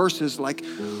those verses, like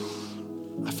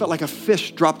I felt like a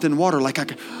fish dropped in water. Like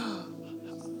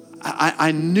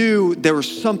I knew there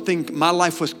was something, my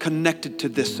life was connected to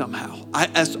this somehow.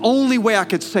 As the only way I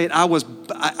could say it, I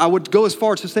would go as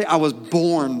far as to say I was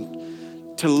born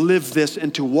to live this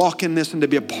and to walk in this and to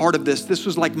be a part of this. This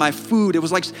was like my food. It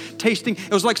was like tasting.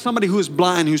 It was like somebody who was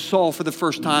blind who saw for the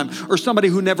first time, or somebody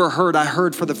who never heard, I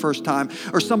heard for the first time,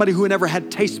 or somebody who never had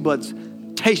taste buds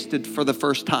tasted for the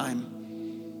first time.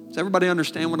 Does everybody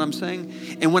understand what I'm saying?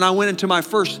 And when I went into my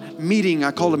first meeting,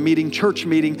 I call it a meeting, church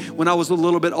meeting, when I was a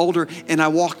little bit older, and I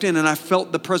walked in and I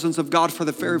felt the presence of God for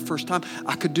the very first time,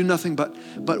 I could do nothing but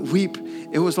weep.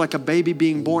 It was like a baby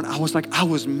being born. I was like, I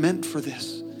was meant for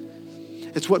this.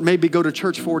 It's what made me go to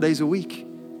church 4 days a week.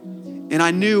 And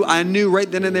I knew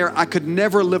right then and there, I could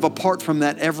never live apart from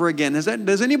that ever again.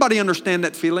 Does anybody understand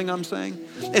that feeling I'm saying?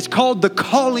 It's called the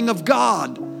calling of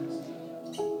God.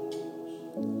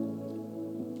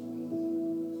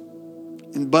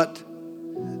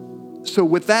 So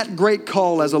with that great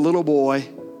call as a little boy,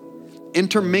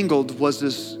 intermingled was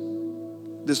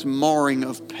this marring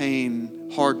of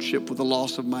pain, hardship with the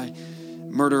loss of my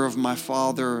murder of my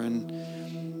father, and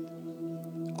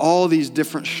all these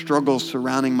different struggles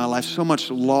surrounding my life, so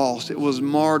much loss. It was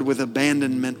marred with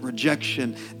abandonment,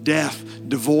 rejection, death,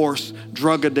 divorce,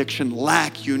 drug addiction,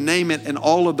 lack, you name it, and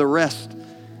all of the rest.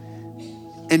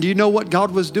 And do you know what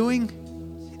God was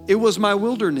doing? It was my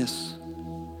wilderness.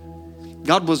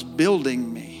 God was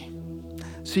building me.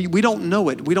 See, we don't know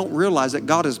it. We don't realize that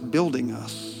God is building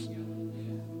us.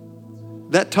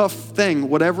 That tough thing,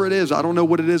 whatever it is, I don't know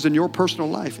what it is in your personal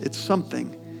life. It's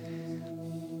something.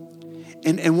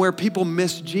 And where people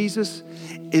miss Jesus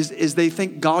is they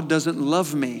think God doesn't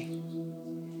love me.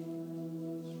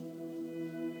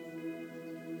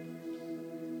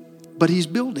 But He's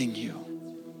building you.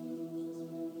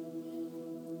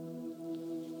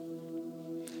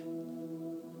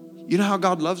 You know how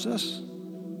God loves us?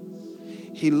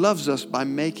 He loves us by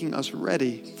making us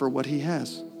ready for what He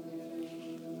has.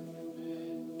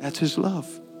 That's His love.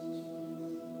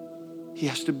 He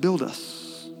has to build us.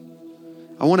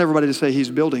 I want everybody to say, He's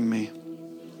building me.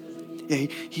 Yeah,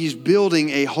 He's building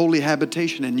a holy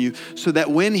habitation in you so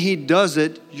that when He does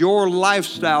it, your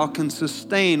lifestyle can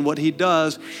sustain what He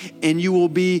does, and you will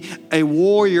be a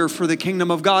warrior for the kingdom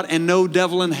of God, and no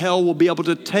devil in hell will be able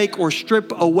to take or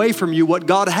strip away from you what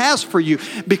God has for you,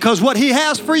 because what He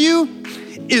has for you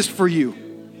is for you,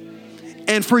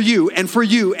 and for you, and for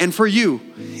you, and for you.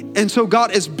 And so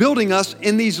God is building us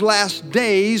in these last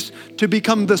days to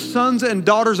become the sons and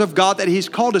daughters of God that He's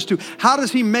called us to. How does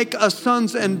He make us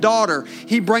sons and daughter?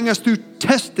 He brings us through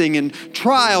testing and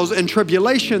trials and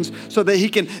tribulations so that He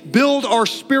can build our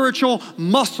spiritual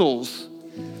muscles.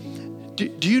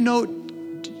 Do you know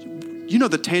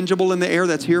the tangible in the air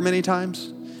that's here many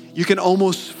times? You can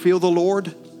almost feel the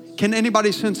Lord. Can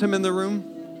anybody sense Him in the room?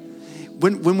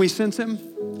 When we sense Him,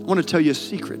 I want to tell you a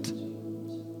secret.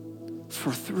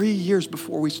 For 3 years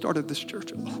before we started this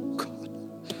church, oh God,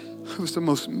 it was the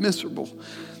most miserable.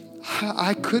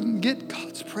 I couldn't get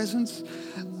God's presence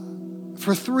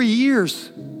for 3 years.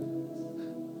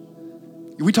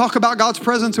 We talk about God's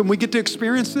presence and we get to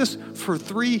experience this for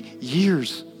 3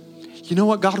 years. You know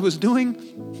what God was doing?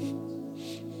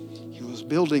 He was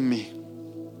building me.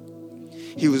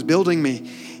 He was building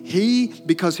me.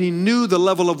 Because He knew the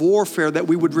level of warfare that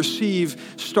we would receive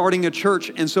starting a church.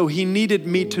 And so He needed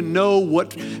me to know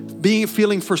what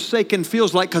feeling forsaken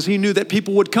feels like, because He knew that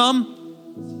people would come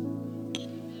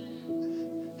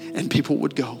and people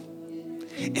would go.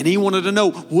 And He wanted to know,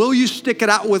 will you stick it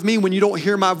out with me when you don't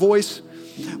hear my voice?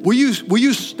 Will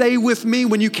you stay with me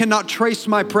when you cannot trace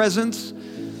my presence?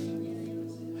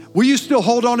 Will you still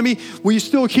hold on to me? Will you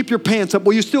still keep your pants up?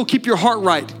 Will you still keep your heart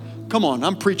right? Come on,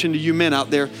 I'm preaching to you men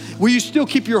out there. Will you still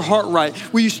keep your heart right?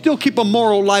 Will you still keep a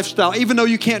moral lifestyle, even though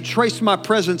you can't trace my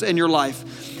presence in your life?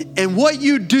 And what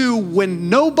you do when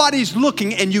nobody's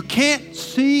looking and you can't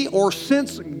see or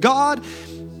sense God,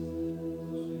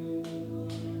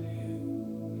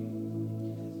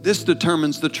 this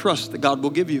determines the trust that God will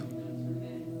give you.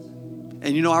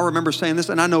 And you know, I remember saying this,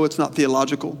 and I know it's not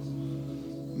theological.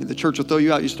 I mean, the church will throw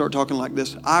you out. You start talking like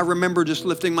this. I remember just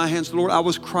lifting my hands to the Lord. I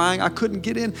was crying. I couldn't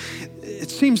get in. It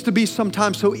seems to be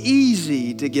sometimes so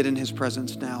easy to get in His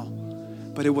presence now,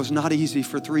 but it was not easy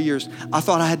for 3 years. I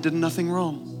thought I had done nothing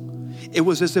wrong. It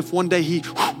was as if one day He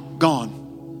gone.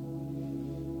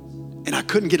 And I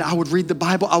couldn't get, I would read the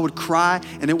Bible, I would cry,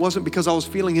 and it wasn't because I was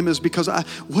feeling Him, it was because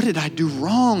what did I do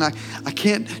wrong? I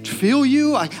can't feel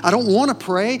you, I don't want to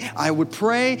pray. I would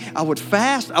pray, I would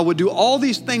fast, I would do all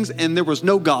these things, and there was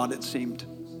no God, it seemed.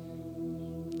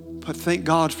 But thank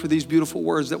God for these beautiful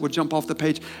words that would jump off the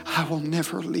page. I will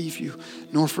never leave you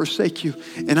nor forsake you.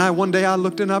 And one day I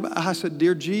looked and I said,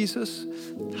 Dear Jesus,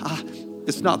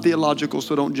 it's not theological,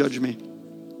 so don't judge me.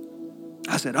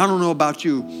 I said, I don't know about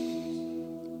you,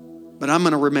 but I'm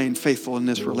going to remain faithful in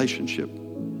this relationship.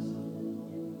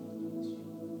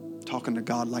 Talking to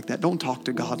God like that. Don't talk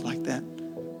to God like that.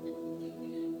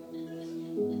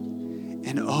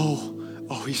 And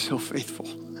oh, He's so faithful.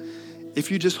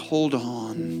 if you just hold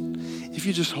on, if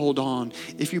you just hold on,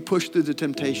 if you push through the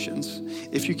temptations,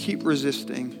 if you keep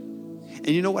resisting. And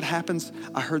you know what happens?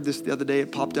 I heard this the other day.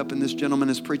 It popped up, and this gentleman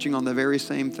is preaching on the very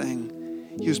same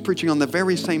thing. He was preaching on the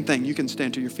very same thing. You can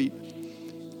stand to your feet.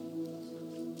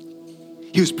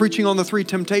 He was preaching on the 3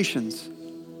 temptations.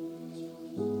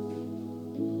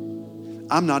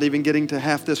 I'm not even getting to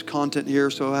half this content here,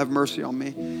 so have mercy on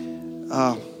me.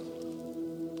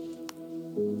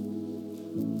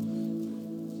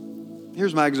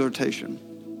 Here's my exhortation,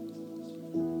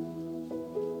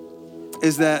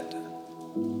 is that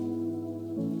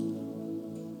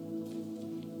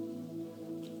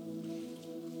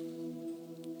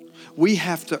we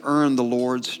have to earn the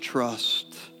Lord's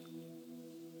trust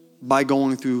by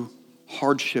going through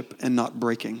hardship and not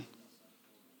breaking.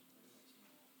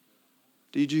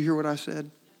 Did you hear what I said?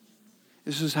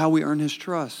 This is how we earn his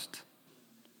trust.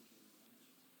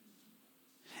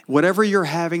 Whatever you're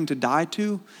having to die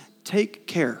to, take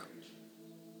care.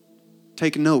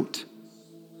 Take note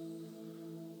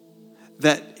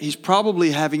that he's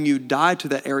probably having you die to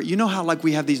that area. You know how like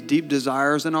we have these deep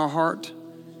desires in our heart?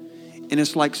 And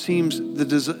it's like seems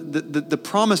the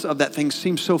promise of that thing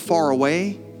seems so far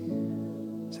away.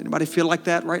 Does anybody feel like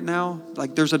that right now?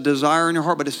 Like there's a desire in your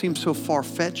heart, but it seems so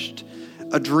far-fetched.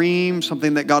 A dream,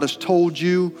 something that God has told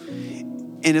you.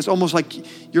 And it's almost like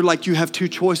you have 2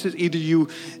 choices. Either you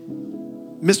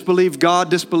misbelieve God,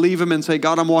 disbelieve him, and say,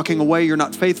 God, I'm walking away, you're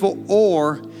not faithful,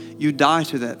 or you die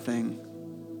to that thing.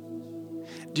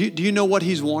 Do you know what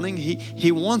he's wanting?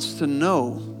 He wants to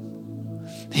know.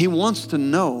 He wants to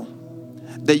know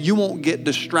that you won't get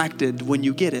distracted when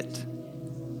you get it.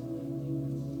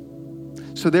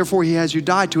 So therefore, he has you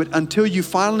die to it until you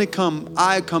finally come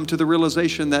to the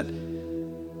realization that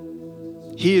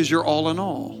he is your all in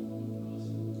all.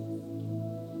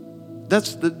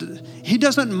 He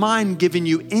doesn't mind giving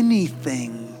you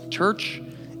anything, church.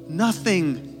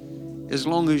 Nothing, as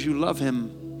long as you love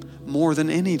him more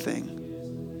than anything.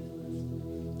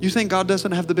 You think God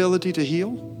doesn't have the ability to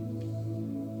heal?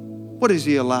 What is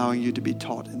he allowing you to be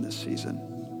taught in this season?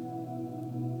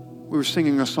 We were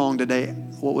singing a song today.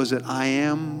 What was it? I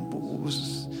Am? It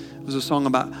was a song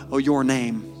about, your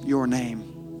name, your name.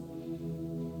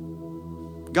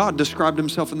 God described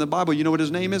himself in the Bible. You know what his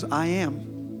name is? I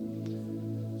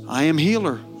am. I am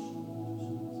healer.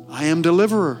 I am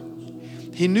deliverer.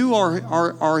 He knew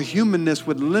our humanness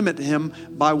would limit him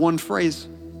by one phrase,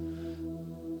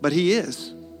 but he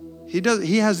is.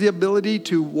 He has the ability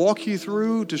to walk you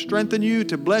through, to strengthen you,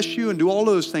 to bless you, and do all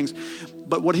those things.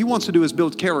 But what he wants to do is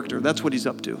build character. That's what he's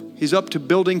up to. He's up to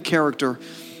building character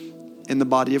in the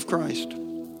body of Christ.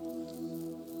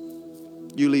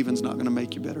 You leaving's not going to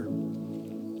make you better.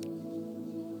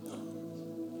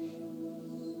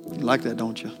 You like that,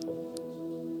 don't you?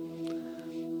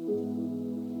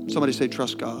 Somebody say,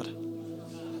 trust God.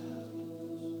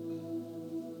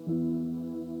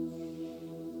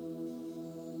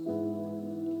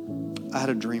 I had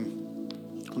a dream.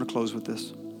 I'm going to close with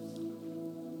this.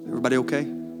 Everybody okay?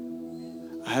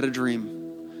 I had a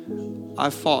dream. I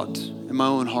fought in my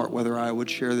own heart whether I would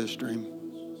share this dream.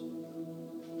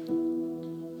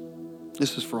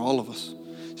 This is for all of us,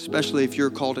 especially if you're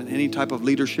called in any type of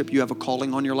leadership. You have a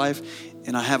calling on your life,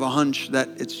 and I have a hunch that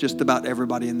it's just about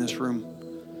everybody in this room.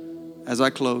 As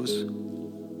I close,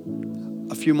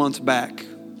 a few months back,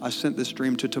 I sent this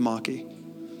dream to Tamaki.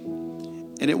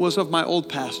 And it was of my old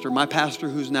pastor, my pastor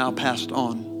who's now passed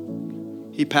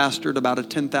on. He pastored about a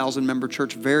 10,000 member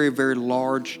church, very, very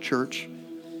large church.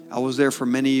 I was there for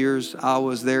many years. I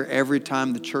was there every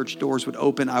time the church doors would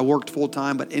open. I worked full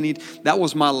time, but that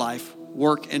was my life,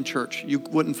 work and church. You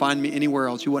wouldn't find me anywhere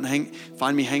else. You wouldn't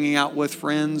find me hanging out with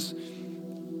friends.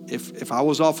 If I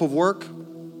was off of work,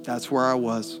 that's where I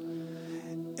was.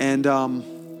 And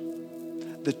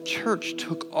the church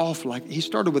took off he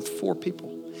started with 4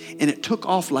 people. And it took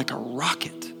off like a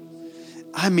rocket.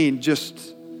 I mean,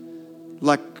 just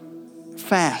like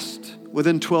fast.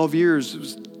 Within 12 years, it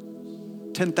was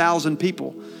 10,000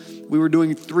 people. We were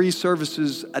doing 3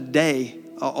 services a day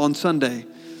on Sunday.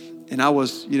 And I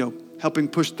was, helping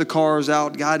push the cars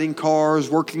out, guiding cars,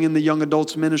 working in the young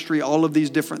adults ministry, all of these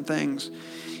different things.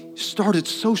 Started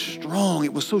so strong.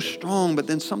 It was so strong, but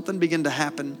then something began to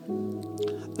happen.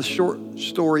 The short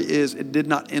story is it did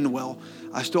not end well.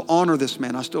 I still honor this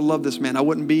man. I still love this man. I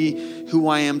wouldn't be who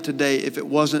I am today if it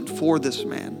wasn't for this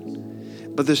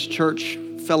man. But this church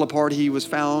fell apart. He was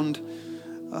found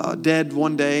dead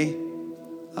one day.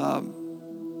 I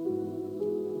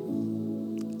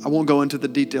won't go into the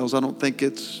details. I don't think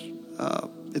it's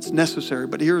necessary.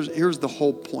 But here's the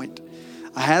whole point.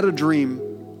 I had a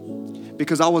dream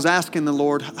because I was asking the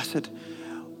Lord. I said,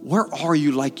 where are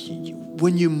you? Like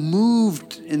when you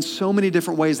moved in so many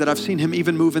different ways that I've seen him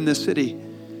even move in this city.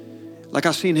 Like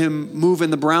I've seen him move in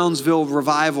the Brownsville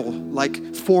revival,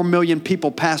 like 4 million people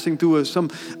passing through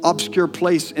some obscure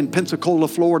place in Pensacola,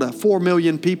 Florida. 4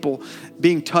 million people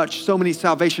being touched, so many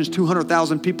salvations,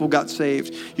 200,000 people got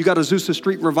saved. You got Azusa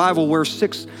Street revival where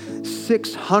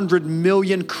 600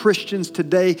 million Christians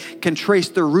today can trace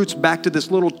their roots back to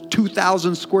this little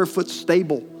 2,000 square foot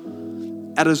stable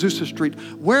at Azusa Street.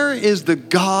 Where is the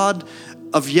God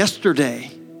of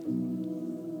yesterday?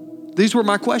 These were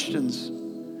my questions.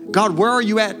 God, where are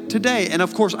you at today? And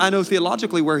of course, I know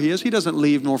theologically where he is. He doesn't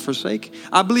leave nor forsake.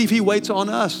 I believe he waits on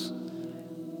us.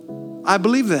 I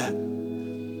believe that.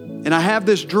 And I have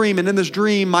this dream, and in this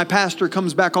dream, my pastor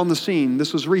comes back on the scene.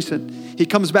 This was recent. He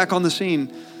comes back on the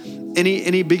scene, and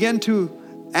he began to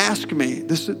ask me.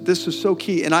 This is so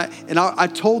key. And I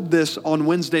told this on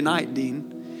Wednesday night,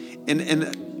 Dean.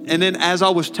 And then as I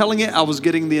was telling it, I was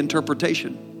getting the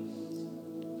interpretation.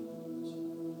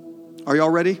 Are y'all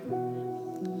ready?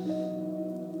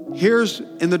 Here's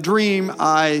in the dream,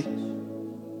 I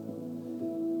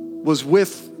was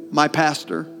with my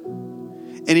pastor,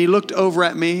 and he looked over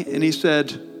at me and he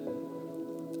said,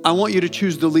 I want you to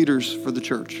choose the leaders for the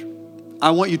church.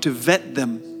 I want you to vet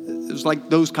them. It was like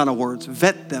those kind of words,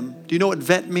 vet them. Do you know what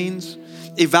vet means?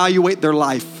 Evaluate their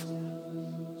life.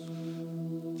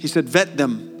 He said, vet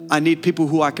them. I need people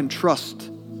who I can trust.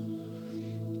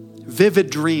 Vivid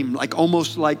dream, like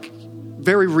almost like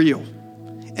very real.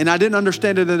 And I didn't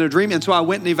understand it in a dream. And so I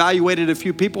went and evaluated a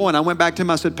few people, and I went back to him.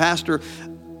 I said, Pastor,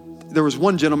 there was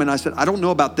one gentleman. I said, I don't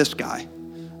know about this guy.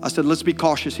 I said, let's be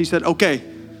cautious. He said, okay,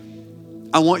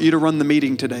 I want you to run the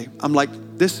meeting today. I'm like,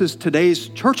 this is today's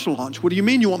church launch. What do you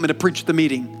mean you want me to preach the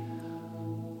meeting?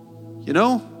 You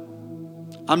know,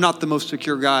 I'm not the most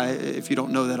secure guy, if you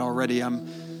don't know that already.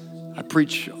 I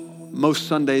preach most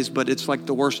Sundays, but it's like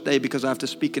the worst day because I have to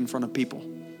speak in front of people.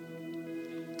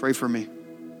 Pray for me.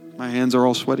 My hands are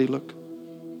all sweaty, look.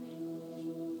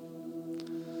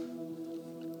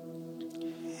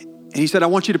 And he said, I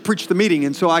want you to preach the meeting.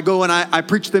 And so I go and I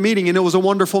preach the meeting, and it was a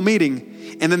wonderful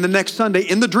meeting. And then the next Sunday,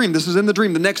 in the dream, this is in the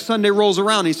dream, the next Sunday rolls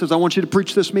around. And he says, I want you to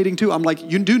preach this meeting too. I'm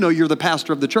like, you do know you're the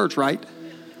pastor of the church, right?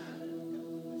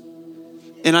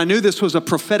 And I knew this was a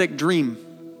prophetic dream.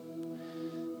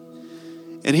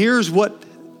 And here's what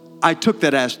I took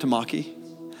that as, Tamaki.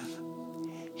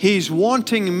 He's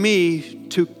wanting me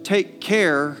to take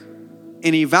care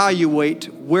and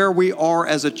evaluate where we are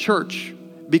as a church,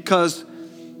 because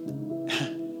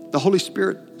the Holy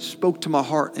Spirit spoke to my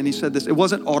heart and he said this. It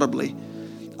wasn't audibly.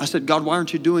 I said, God, why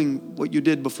aren't you doing what you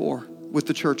did before with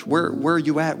the church? Where are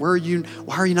you at? Why are you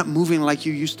not moving like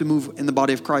you used to move in the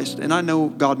body of Christ? And I know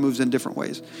God moves in different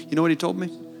ways. You know what he told me?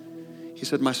 He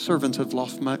said, my servants have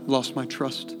lost my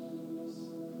trust.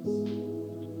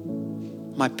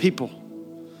 My people.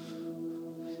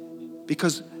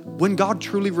 Because when God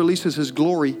truly releases his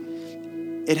glory,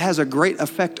 it has a great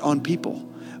effect on people.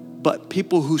 But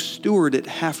people who steward it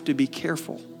have to be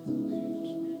careful,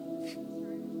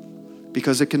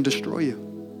 because it can destroy you.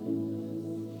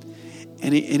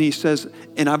 And he says,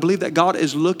 and I believe that God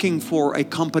is looking for a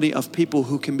company of people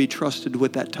who can be trusted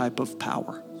with that type of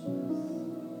power.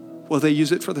 Will they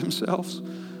use it for themselves?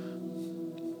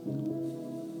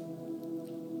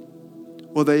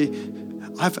 Will they...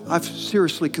 I've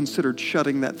seriously considered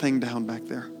shutting that thing down back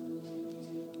there.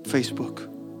 Facebook.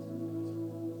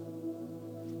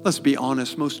 Let's be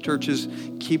honest. Most churches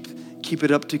keep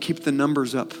it up to keep the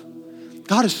numbers up.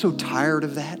 God is so tired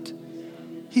of that.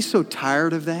 He's so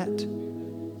tired of that.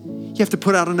 You have to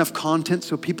put out enough content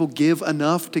so people give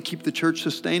enough to keep the church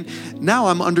sustained. Now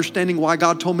I'm understanding why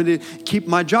God told me to keep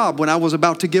my job when I was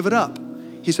about to give it up.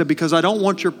 He said, because I don't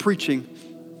want your preaching.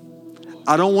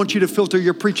 I don't want you to filter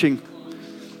your preaching.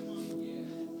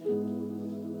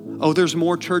 Oh, there's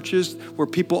more churches where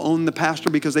people own the pastor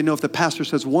because they know if the pastor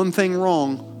says one thing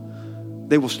wrong,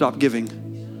 they will stop giving.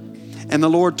 And the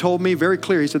Lord told me very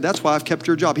clear. He said, that's why I've kept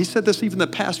your job. He said this even the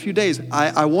past few days.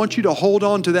 I want you to hold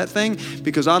on to that thing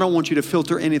because I don't want you to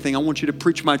filter anything. I want you to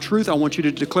preach my truth. I want you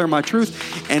to declare my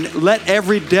truth. And let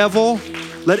every devil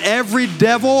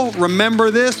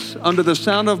remember this under the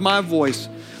sound of my voice,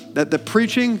 that the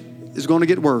preaching is going to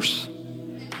get worse.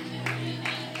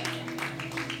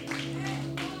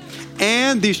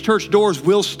 And these church doors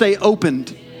will stay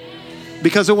opened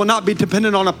because it will not be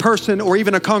dependent on a person or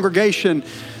even a congregation.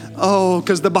 Oh,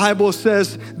 because the Bible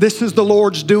says this is the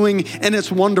Lord's doing and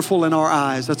it's wonderful in our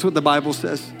eyes. That's what the Bible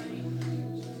says.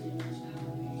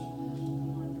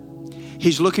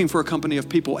 He's looking for a company of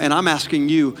people. And I'm asking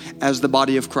you as the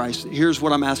body of Christ. Here's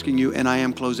what I'm asking you, and I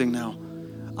am closing now.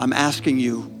 I'm asking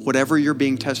you, whatever you're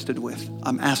being tested with,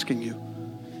 I'm asking you,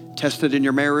 tested in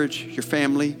your marriage, your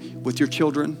family, with your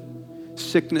children,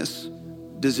 sickness,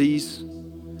 disease,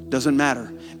 doesn't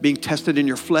matter. Being tested in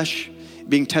your flesh,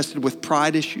 being tested with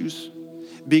pride issues,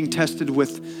 being tested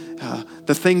with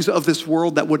the things of this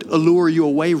world that would allure you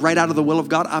away right out of the will of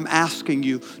God. I'm asking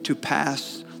you to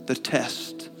pass the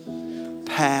test.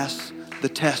 Pass the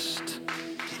test.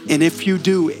 And if you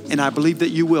do, and I believe that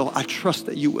you will, I trust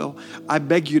that you will, I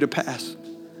beg you to pass.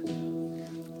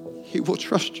 He will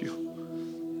trust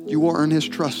you. You will earn his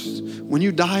trust. When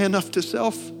you die enough to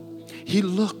self, he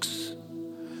looks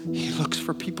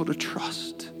for people to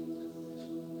trust.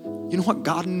 You know what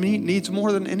God in me needs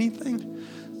more than anything?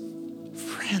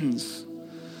 Friends.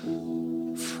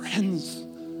 Friends.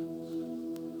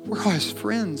 We're all his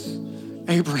friends.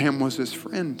 Abraham was his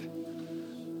friend.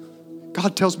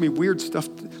 God tells me weird stuff.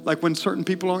 Like when certain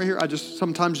people aren't here, I just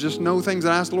sometimes just know things.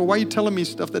 And I ask the Lord, why are you telling me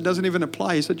stuff that doesn't even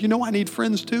apply? He said, you know, I need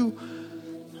friends too.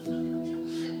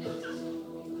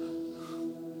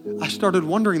 I started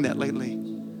wondering that lately.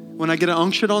 When I get an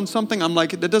unction on something, I'm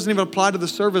like, that doesn't even apply to the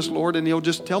service, Lord. And he'll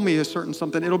just tell me a certain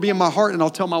something. It'll be in my heart and I'll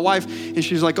tell my wife. And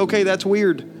she's like, okay, that's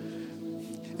weird.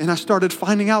 And I started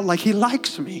finding out like he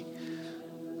likes me.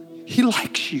 He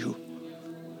likes you.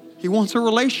 He wants a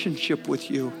relationship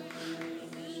with you.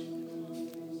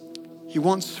 He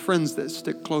wants friends that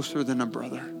stick closer than a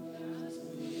brother.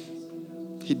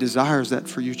 He desires that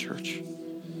for you, church.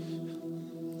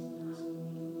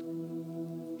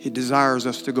 He desires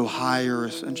us to go higher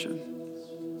ascension,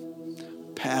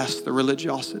 past the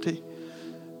religiosity,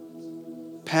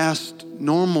 past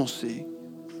normalcy.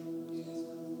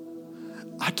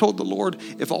 I told the Lord,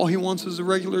 if all he wants is a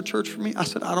regular church for me, I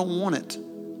said, I don't want it.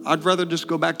 I'd rather just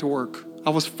go back to work.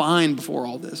 I was fine before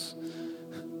all this.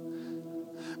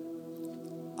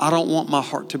 I don't want my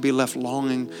heart to be left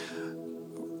longing,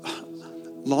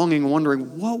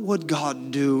 wondering, what would God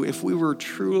do if we were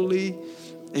truly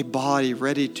a body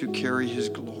ready to carry his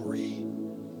glory?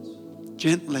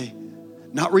 Gently,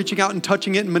 not reaching out and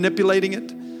touching it and manipulating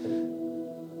it.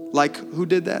 Like, who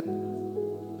did that?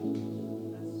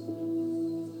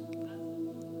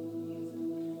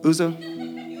 Uzzah?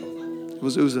 It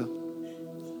was Uzzah.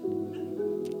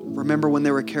 Remember when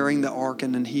they were carrying the ark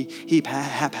and then he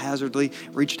haphazardly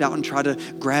reached out and tried to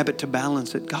grab it to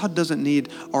balance it. God doesn't need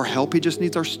our help. He just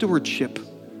needs our stewardship.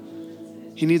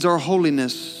 He needs our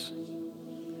holiness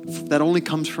that only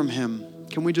comes from him.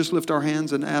 Can we just lift our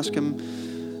hands and ask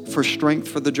him for strength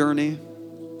for the journey?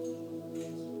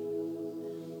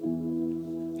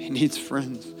 He needs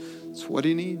friends. That's what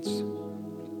he needs.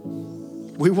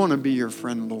 We want to be your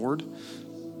friend, Lord.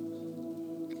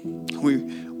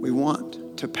 We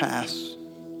want to pass.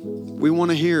 We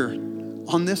want to hear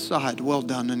on this side, well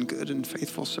done and good and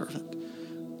faithful servant.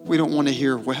 We don't want to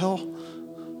hear, well,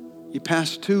 you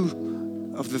passed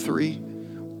 2 of the 3.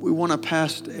 We want to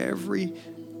pass every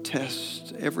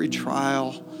test, every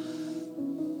trial.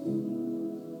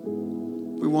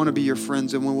 We want to be your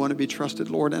friends and we want to be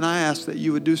trusted, Lord. And I ask that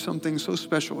you would do something so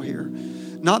special here.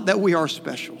 Not that we are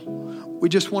special. We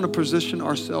just want to position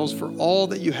ourselves for all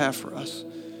that you have for us.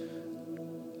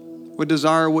 We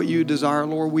desire what you desire,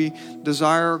 Lord. We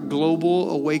desire global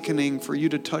awakening for you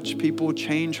to touch people,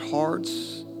 change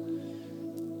hearts,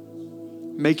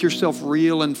 make yourself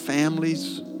real in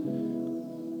families.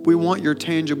 We want your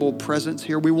tangible presence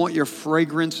here. We want your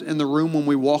fragrance in the room when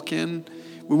we walk in.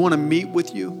 We want to meet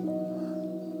with you.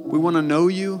 We want to know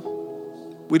you.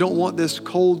 We don't want this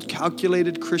cold,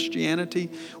 calculated Christianity.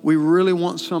 We really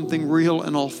want something real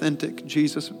and authentic,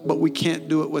 Jesus, but we can't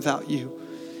do it without you.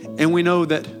 And we know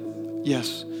that,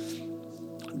 yes,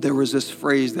 there was this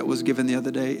phrase that was given the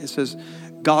other day. It says,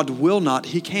 God will not,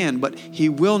 he can, but he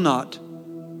will not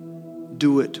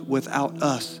do it without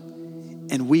us.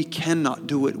 And we cannot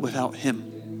do it without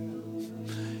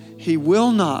him. He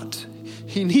will not.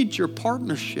 He needs your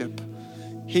partnership.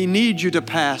 He needs you to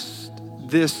pass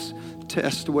this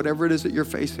test, whatever it is that you're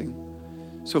facing.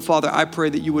 So, Father, I pray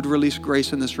that you would release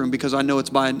grace in this room, because I know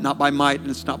it's not by might and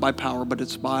it's not by power, but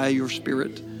it's by your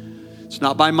Spirit. It's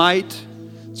not by might,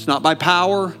 it's not by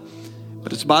power,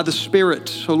 but it's by the Spirit.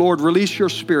 So, Lord, release your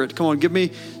Spirit. Come on, give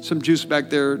me some juice back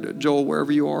there, Joel,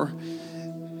 wherever you are.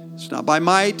 It's not by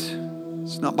might,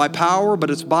 it's not by power, but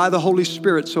it's by the Holy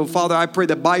Spirit. So, Father, I pray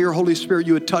that by your Holy Spirit,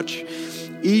 you would touch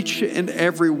each and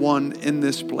every one in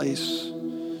this place.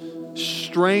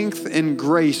 Strength and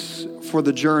grace for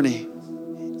the journey.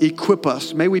 Equip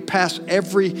us. May we pass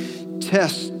every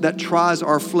test that tries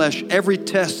our flesh, every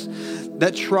test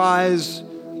that tries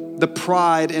the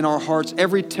pride in our hearts,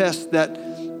 every test that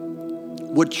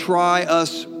would try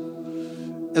us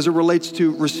as it relates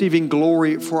to receiving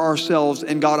glory for ourselves.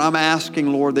 And God, I'm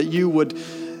asking, Lord, that you would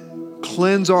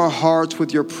cleanse our hearts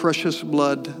with your precious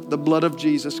blood, the blood of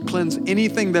Jesus. Cleanse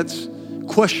anything that's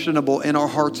questionable in our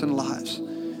hearts and lives.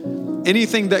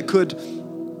 Anything that could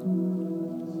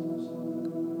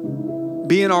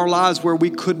be in our lives where we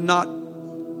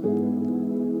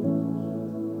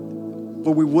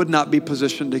would not be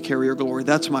positioned to carry your glory.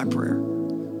 That's my prayer.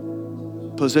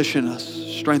 Position us,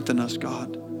 strengthen us,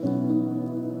 God.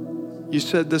 You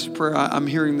said this prayer, I'm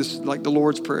hearing this like the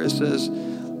Lord's Prayer. It says,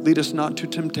 lead us not to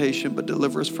temptation, but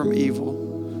deliver us from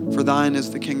evil. For thine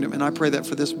is the kingdom. And I pray that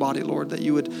for this body, Lord, that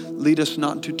you would lead us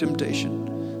not to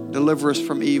temptation. Deliver us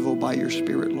from evil by your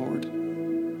Spirit, Lord.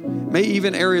 May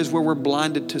even areas where we're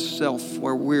blinded to self,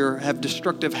 where we have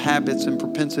destructive habits and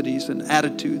propensities and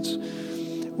attitudes,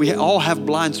 we all have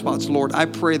blind spots, Lord. I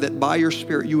pray that by your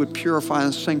Spirit, you would purify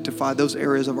and sanctify those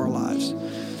areas of our lives.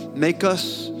 Make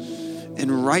us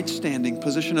in right standing,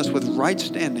 position us with right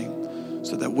standing,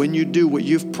 so that when you do what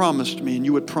you've promised me and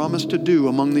you would promise to do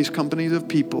among these companies of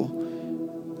people,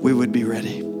 we would be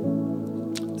ready.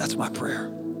 That's my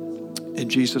prayer. In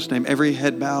Jesus' name, every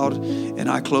head bowed and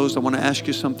eye closed. I want to ask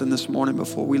you something this morning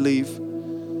before we leave.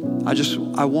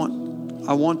 I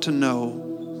want to know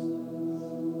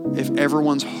if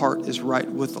everyone's heart is right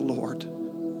with the Lord.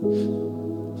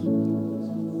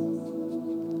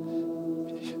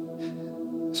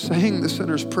 Saying the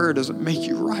sinner's prayer doesn't make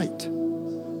you right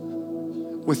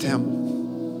with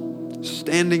him.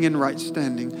 Standing in right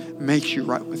standing makes you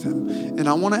right with him. And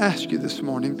I want to ask you this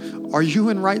morning, are you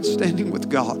in right standing with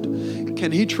God?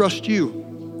 Can he trust you?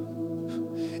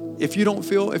 If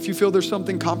you feel there's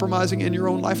something compromising in your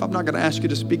own life, I'm not going to ask you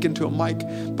to speak into a mic,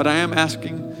 but I am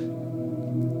asking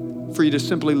for you to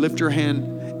simply lift your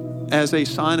hand as a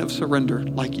sign of surrender,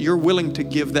 like you're willing to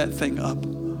give that thing up,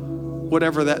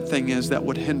 whatever that thing is that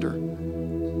would hinder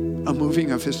a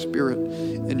moving of his Spirit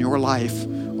in your life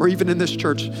or even in this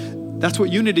church. That's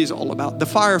what unity is all about. The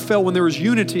fire fell when there was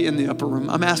unity in the upper room.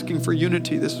 I'm asking for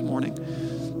unity this morning.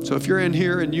 So if you're in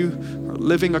here and you are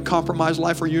living a compromised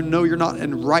life, or you know you're not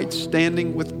in right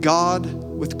standing with God,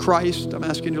 with Christ, I'm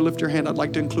asking you to lift your hand. I'd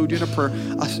like to include you in a prayer.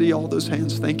 I see all those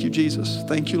hands. Thank you, Jesus.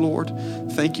 Thank you, Lord.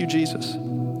 Thank you, Jesus.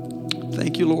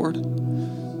 Thank you, Lord.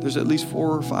 There's at least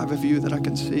 4 or 5 of you that I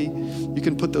can see. You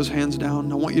can put those hands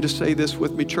down. I want you to say this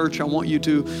with me, church. I want you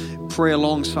to pray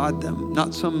alongside them.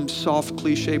 Not some soft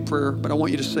cliche prayer, but I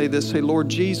want you to say this. Say, Lord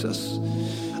Jesus,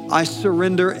 I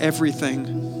surrender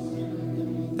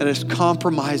everything that is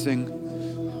compromising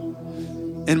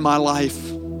in my life.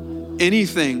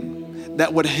 Anything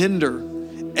that would hinder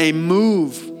a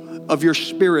move of your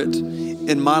Spirit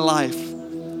in my life,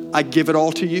 I give it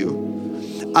all to you.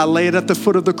 I lay it at the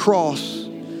foot of the cross.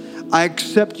 I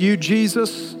accept you,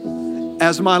 Jesus,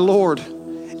 as my Lord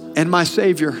and my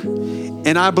Savior.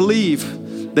 And I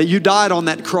believe that you died on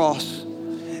that cross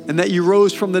and that you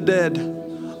rose from the dead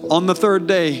on the 3rd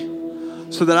day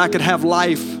so that I could have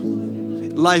life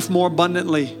more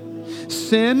abundantly.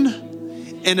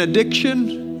 Sin and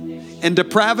addiction and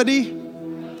depravity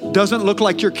doesn't look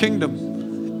like your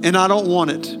kingdom, and I don't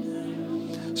want it.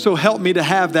 So help me to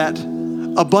have that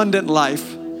abundant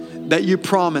life that you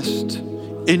promised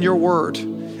in your word.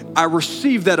 I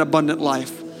receive that abundant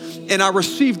life, and I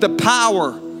receive the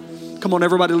power. Come on,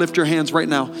 everybody lift your hands right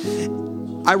now.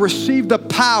 I receive the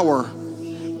power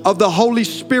of the Holy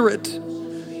Spirit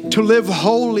to live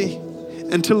holy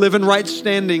and to live in right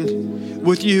standing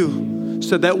with you,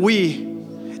 so that we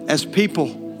as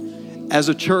people, as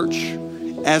a church,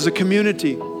 as a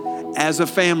community, as a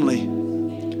family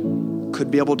could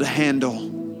be able to handle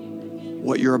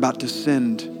what you're about to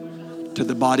send to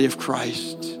the body of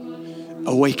Christ.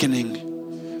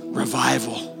 Awakening,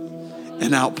 revival,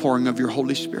 and outpouring of your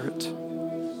Holy Spirit.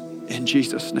 In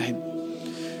Jesus'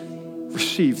 name,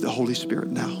 receive the Holy Spirit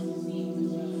now.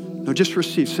 No, just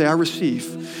receive. Say, I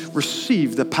receive.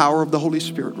 Receive the power of the Holy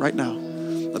Spirit right now.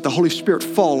 Let the Holy Spirit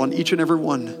fall on each and every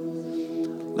one.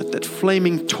 Let that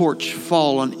flaming torch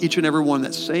fall on each and every one.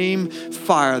 That same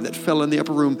fire that fell in the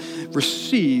upper room.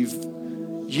 Receive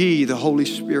ye the Holy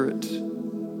Spirit.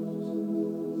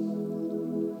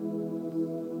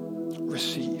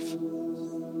 Receive.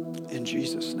 In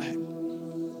Jesus' name.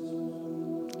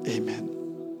 Amen.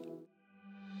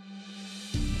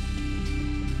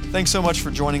 Thanks so much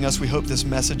for joining us. We hope this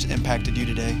message impacted you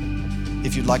today.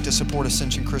 If you'd like to support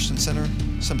Ascension Christian Center,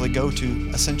 simply go to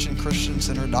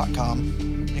ascensionchristiancenter.com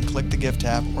and click the Give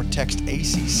tab, or text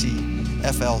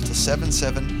ACCFL to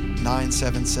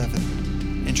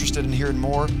 77977. Interested in hearing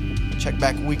more? Check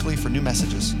back weekly for new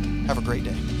messages. Have a great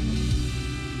day.